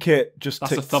 I think it just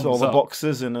that's ticks all the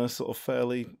boxes in a sort of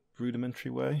fairly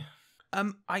rudimentary way.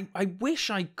 I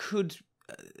wish I could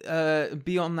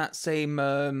be on that same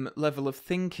level of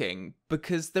thinking,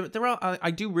 because there are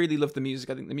I do really love the music.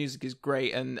 I think the music is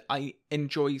great, and I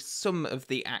enjoy some of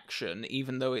the action,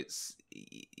 even though it's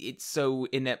so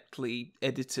ineptly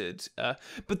edited.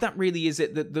 But that really is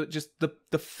it. The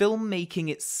filmmaking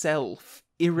itself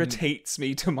irritates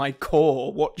me to my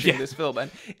core watching this film, and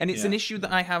it's an issue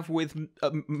that I have with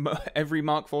every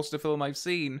Mark Forster film I've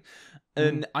seen.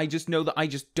 And I just know that I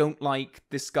just don't like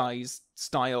this guy's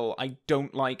style. I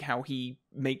don't like how he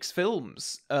makes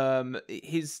films.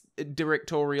 His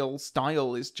directorial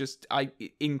style is just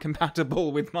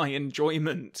incompatible with my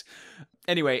enjoyment.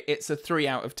 Anyway, it's a 3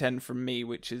 out of 10 from me,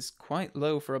 which is quite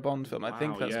low for a Bond film. I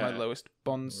think that's my lowest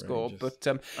Bond score. But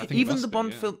even the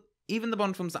Bond film. Even the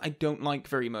Bond films that I don't like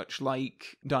very much,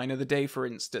 like Die Another Day, for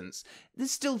instance,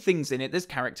 there's still things in it. There's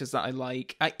characters that I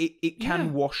like. It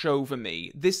can wash over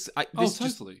me. This totally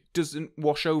just doesn't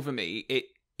wash over me. It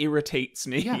irritates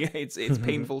me. Yeah. It's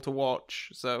painful to watch.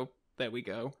 So there we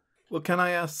go. Well, can I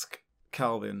ask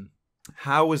Calvin,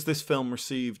 how was this film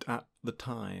received at the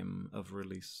time of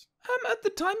release? At the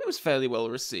time, it was fairly well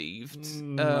received.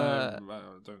 No, I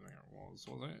don't think it was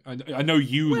it? I know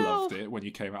you loved it when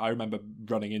you came out. I remember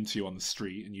running into you on the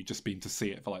street, and you'd just been to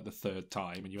see it for like the 3rd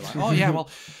time, and you were like, oh yeah, well,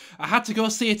 I had to go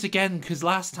see it again because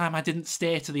last time I didn't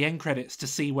stay to the end credits to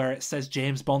see where it says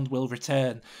James Bond will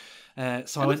return.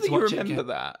 So I went to watch it again. You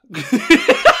remember that?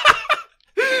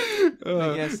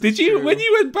 Yes, did you, true. When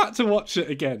you went back to watch it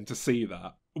again to see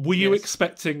that, were you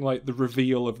expecting like the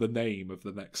reveal of the name of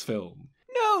the next film?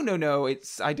 No.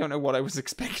 I don't know what I was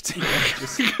expecting.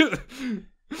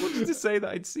 What did to say that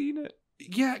I'd seen it?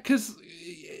 Yeah, because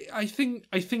I think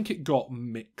it got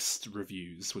mixed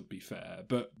reviews, would be fair,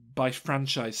 but by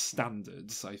franchise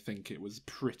standards, I think it was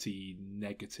pretty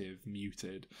negative,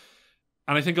 muted.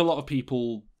 And I think a lot of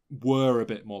people were a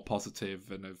bit more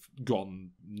positive and have gone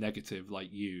negative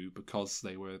like you because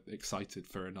they were excited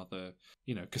for another,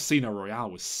 Casino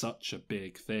Royale was such a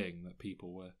big thing that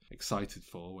people were excited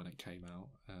for when it came out.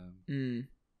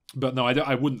 But no,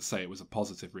 I wouldn't say it was a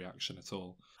positive reaction at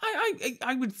all.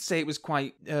 I would say it was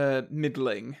quite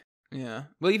middling. Yeah.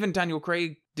 Well, even Daniel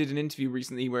Craig did an interview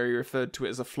recently where he referred to it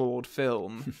as a flawed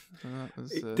film.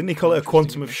 Didn't he call it a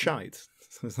quantum of shite?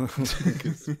 His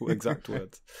exact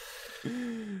words.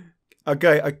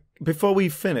 Okay, before we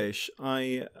finish,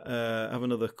 I have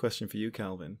another question for you,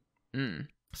 Calvin.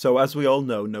 So, as we all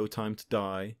know, No Time to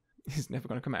Die is never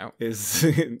going to come out. Is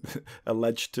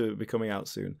alleged to be coming out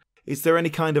soon. Is there any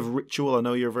kind of ritual? I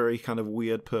know you're a very kind of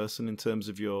weird person in terms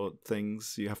of your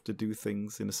things. You have to do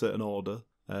things in a certain order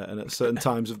and at certain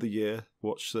times of the year,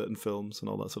 watch certain films and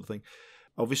all that sort of thing.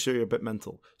 Obviously, you're a bit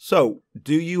mental. So,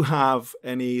 do you have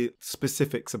any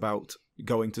specifics about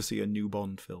going to see a new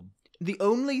Bond film? The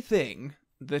only thing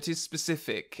that is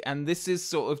specific, and this is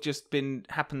sort of just been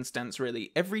happenstance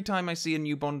really, every time I see a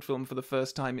new Bond film for the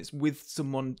first time, it's with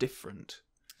someone different.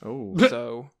 Oh.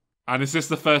 So... And is this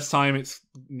the first time it's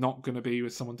not going to be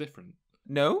with someone different?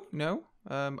 No.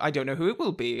 I don't know who it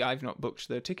will be. I've not booked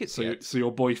the tickets yet. So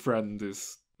your boyfriend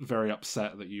is very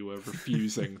upset that you were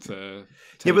refusing to...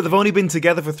 Yeah, but they've only been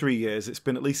together for 3 years. It's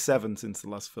been at least 7 since the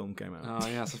last film came out. Oh,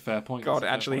 yeah, that's a fair point. God, it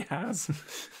actually has.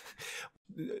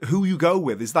 Who you go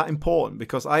with, is that important?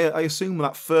 Because I assume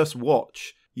that first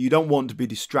watch, you don't want to be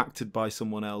distracted by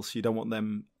someone else. You don't want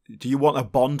them... Do you want a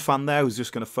Bond fan there who's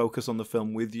just going to focus on the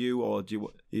film with you? Or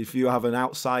if you have an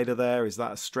outsider there, is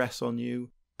that a stress on you?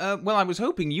 Well, I was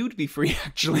hoping you'd be free,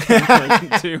 actually.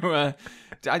 I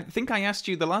think I asked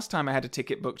you the last time I had a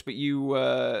ticket booked, but you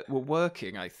were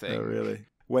working, I think. Oh, really?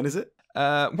 When is it?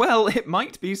 Well, it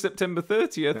might be September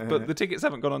 30th, but the tickets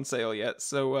haven't gone on sale yet,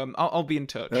 so I'll be in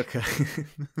touch. Okay.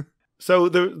 So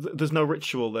there's no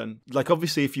ritual then? Like,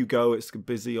 obviously, if you go, it's a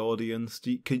busy audience.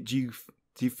 Do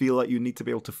you feel like you need to be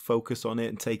able to focus on it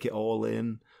and take it all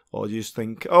in? Or do you just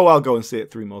think, I'll go and see it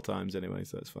 3 more times anyway,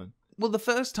 so that's fine? Well, the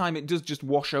first time it does just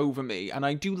wash over me, and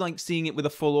I do like seeing it with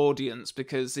a full audience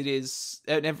because it is...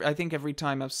 I think every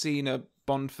time I've seen a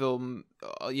Bond film,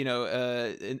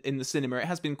 in the cinema, it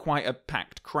has been quite a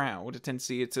packed crowd. I tend to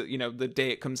see it, the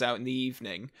day it comes out in the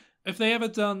evening. Have they ever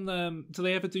done... do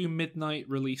they ever do midnight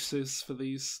releases for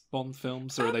these Bond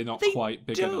films, or are they not quite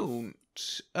big enough?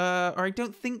 Or I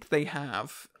don't think they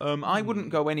have. I wouldn't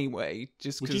go anyway,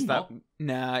 just because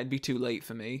Nah, it'd be too late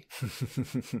for me.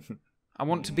 I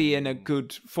want to be in a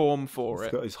good form for it.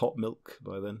 He's got his hot milk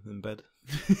by then in bed.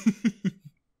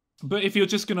 But if you're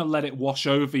just going to let it wash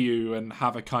over you and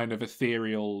have a kind of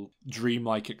ethereal,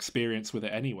 dreamlike experience with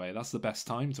it anyway, that's the best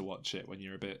time to watch it, when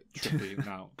you're a bit trippy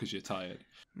out because you're tired.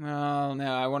 Oh,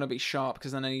 no, I want to be sharp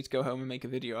because then I need to go home and make a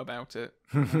video about it.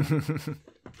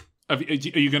 Are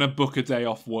you going to book a day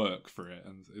off work for it?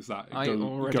 And is that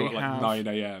go at like 9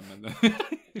 a.m? And then...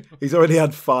 He's already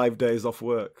had 5 days off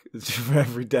work for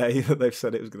every day that they've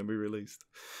said it was going to be released.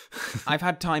 I've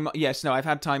had time. Yes, no, I've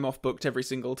had time off booked every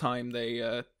single time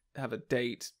they have a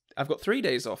date. I've got 3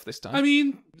 days off this time. I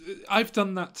mean, I've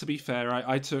done that, to be fair.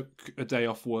 I took a day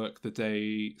off work the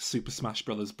day Super Smash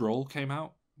Bros. Brawl came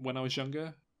out when I was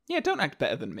younger. Yeah, don't act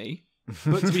better than me.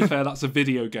 But to be fair, that's a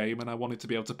video game, and I wanted to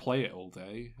be able to play it all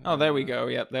day. Oh, there we go.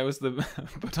 Yep, there was the...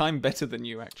 But I'm better than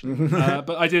you, actually.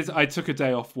 But I took a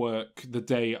day off work the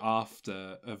day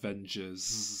after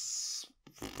Avengers,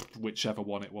 whichever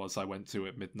one it was I went to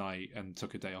at midnight, and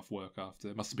took a day off work after.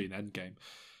 It must have been Endgame.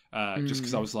 Just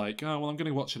because I was like, I'm going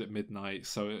to watch it at midnight,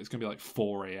 so it's going to be like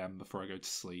 4 a.m. before I go to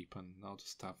sleep, and I'll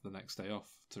just have the next day off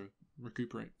to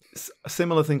recuperate. A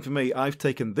similar thing for me. I've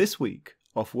taken this week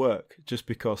off work just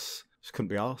because... Just couldn't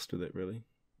be arsed with it, really.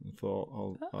 I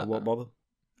thought, I won't bother.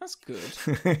 That's good.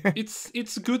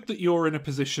 It's good that you're in a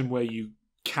position where you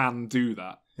can do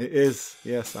that. It is.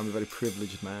 Yes, I'm a very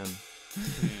privileged man.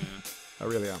 Yeah. I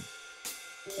really am.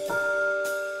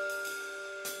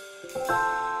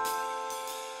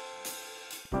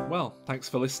 Well, thanks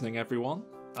for listening, everyone.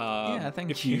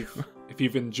 Thank you. If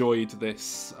you've enjoyed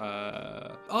this,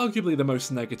 arguably the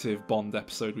most negative Bond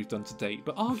episode we've done to date,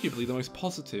 but arguably the most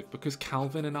positive because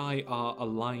Calvin and I are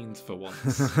aligned for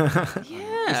once.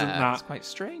 Yeah, that's quite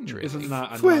strange, really. Isn't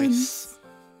that a Friends. nice...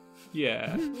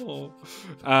 Yeah.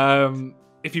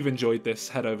 If you've enjoyed this,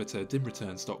 head over to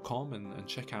dimreturns.com and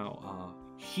check out our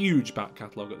huge back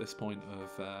catalogue at this point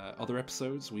of other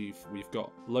episodes. We've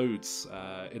got loads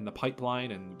in the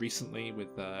pipeline, and recently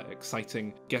with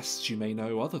exciting guests you may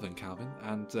know other than Calvin.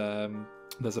 And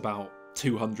there's about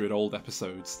 200 old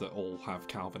episodes that all have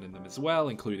Calvin in them as well,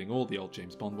 including all the old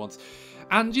James Bond ones.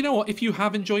 And you know what? If you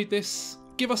have enjoyed this,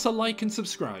 give us a like and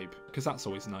subscribe, because that's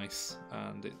always nice,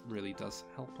 and it really does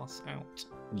help us out.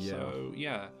 Yeah. So,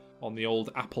 yeah, on the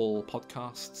old Apple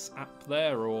Podcasts app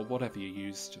there, or whatever you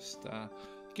use, just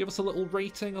give us a little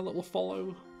rating, a little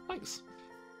follow. Thanks.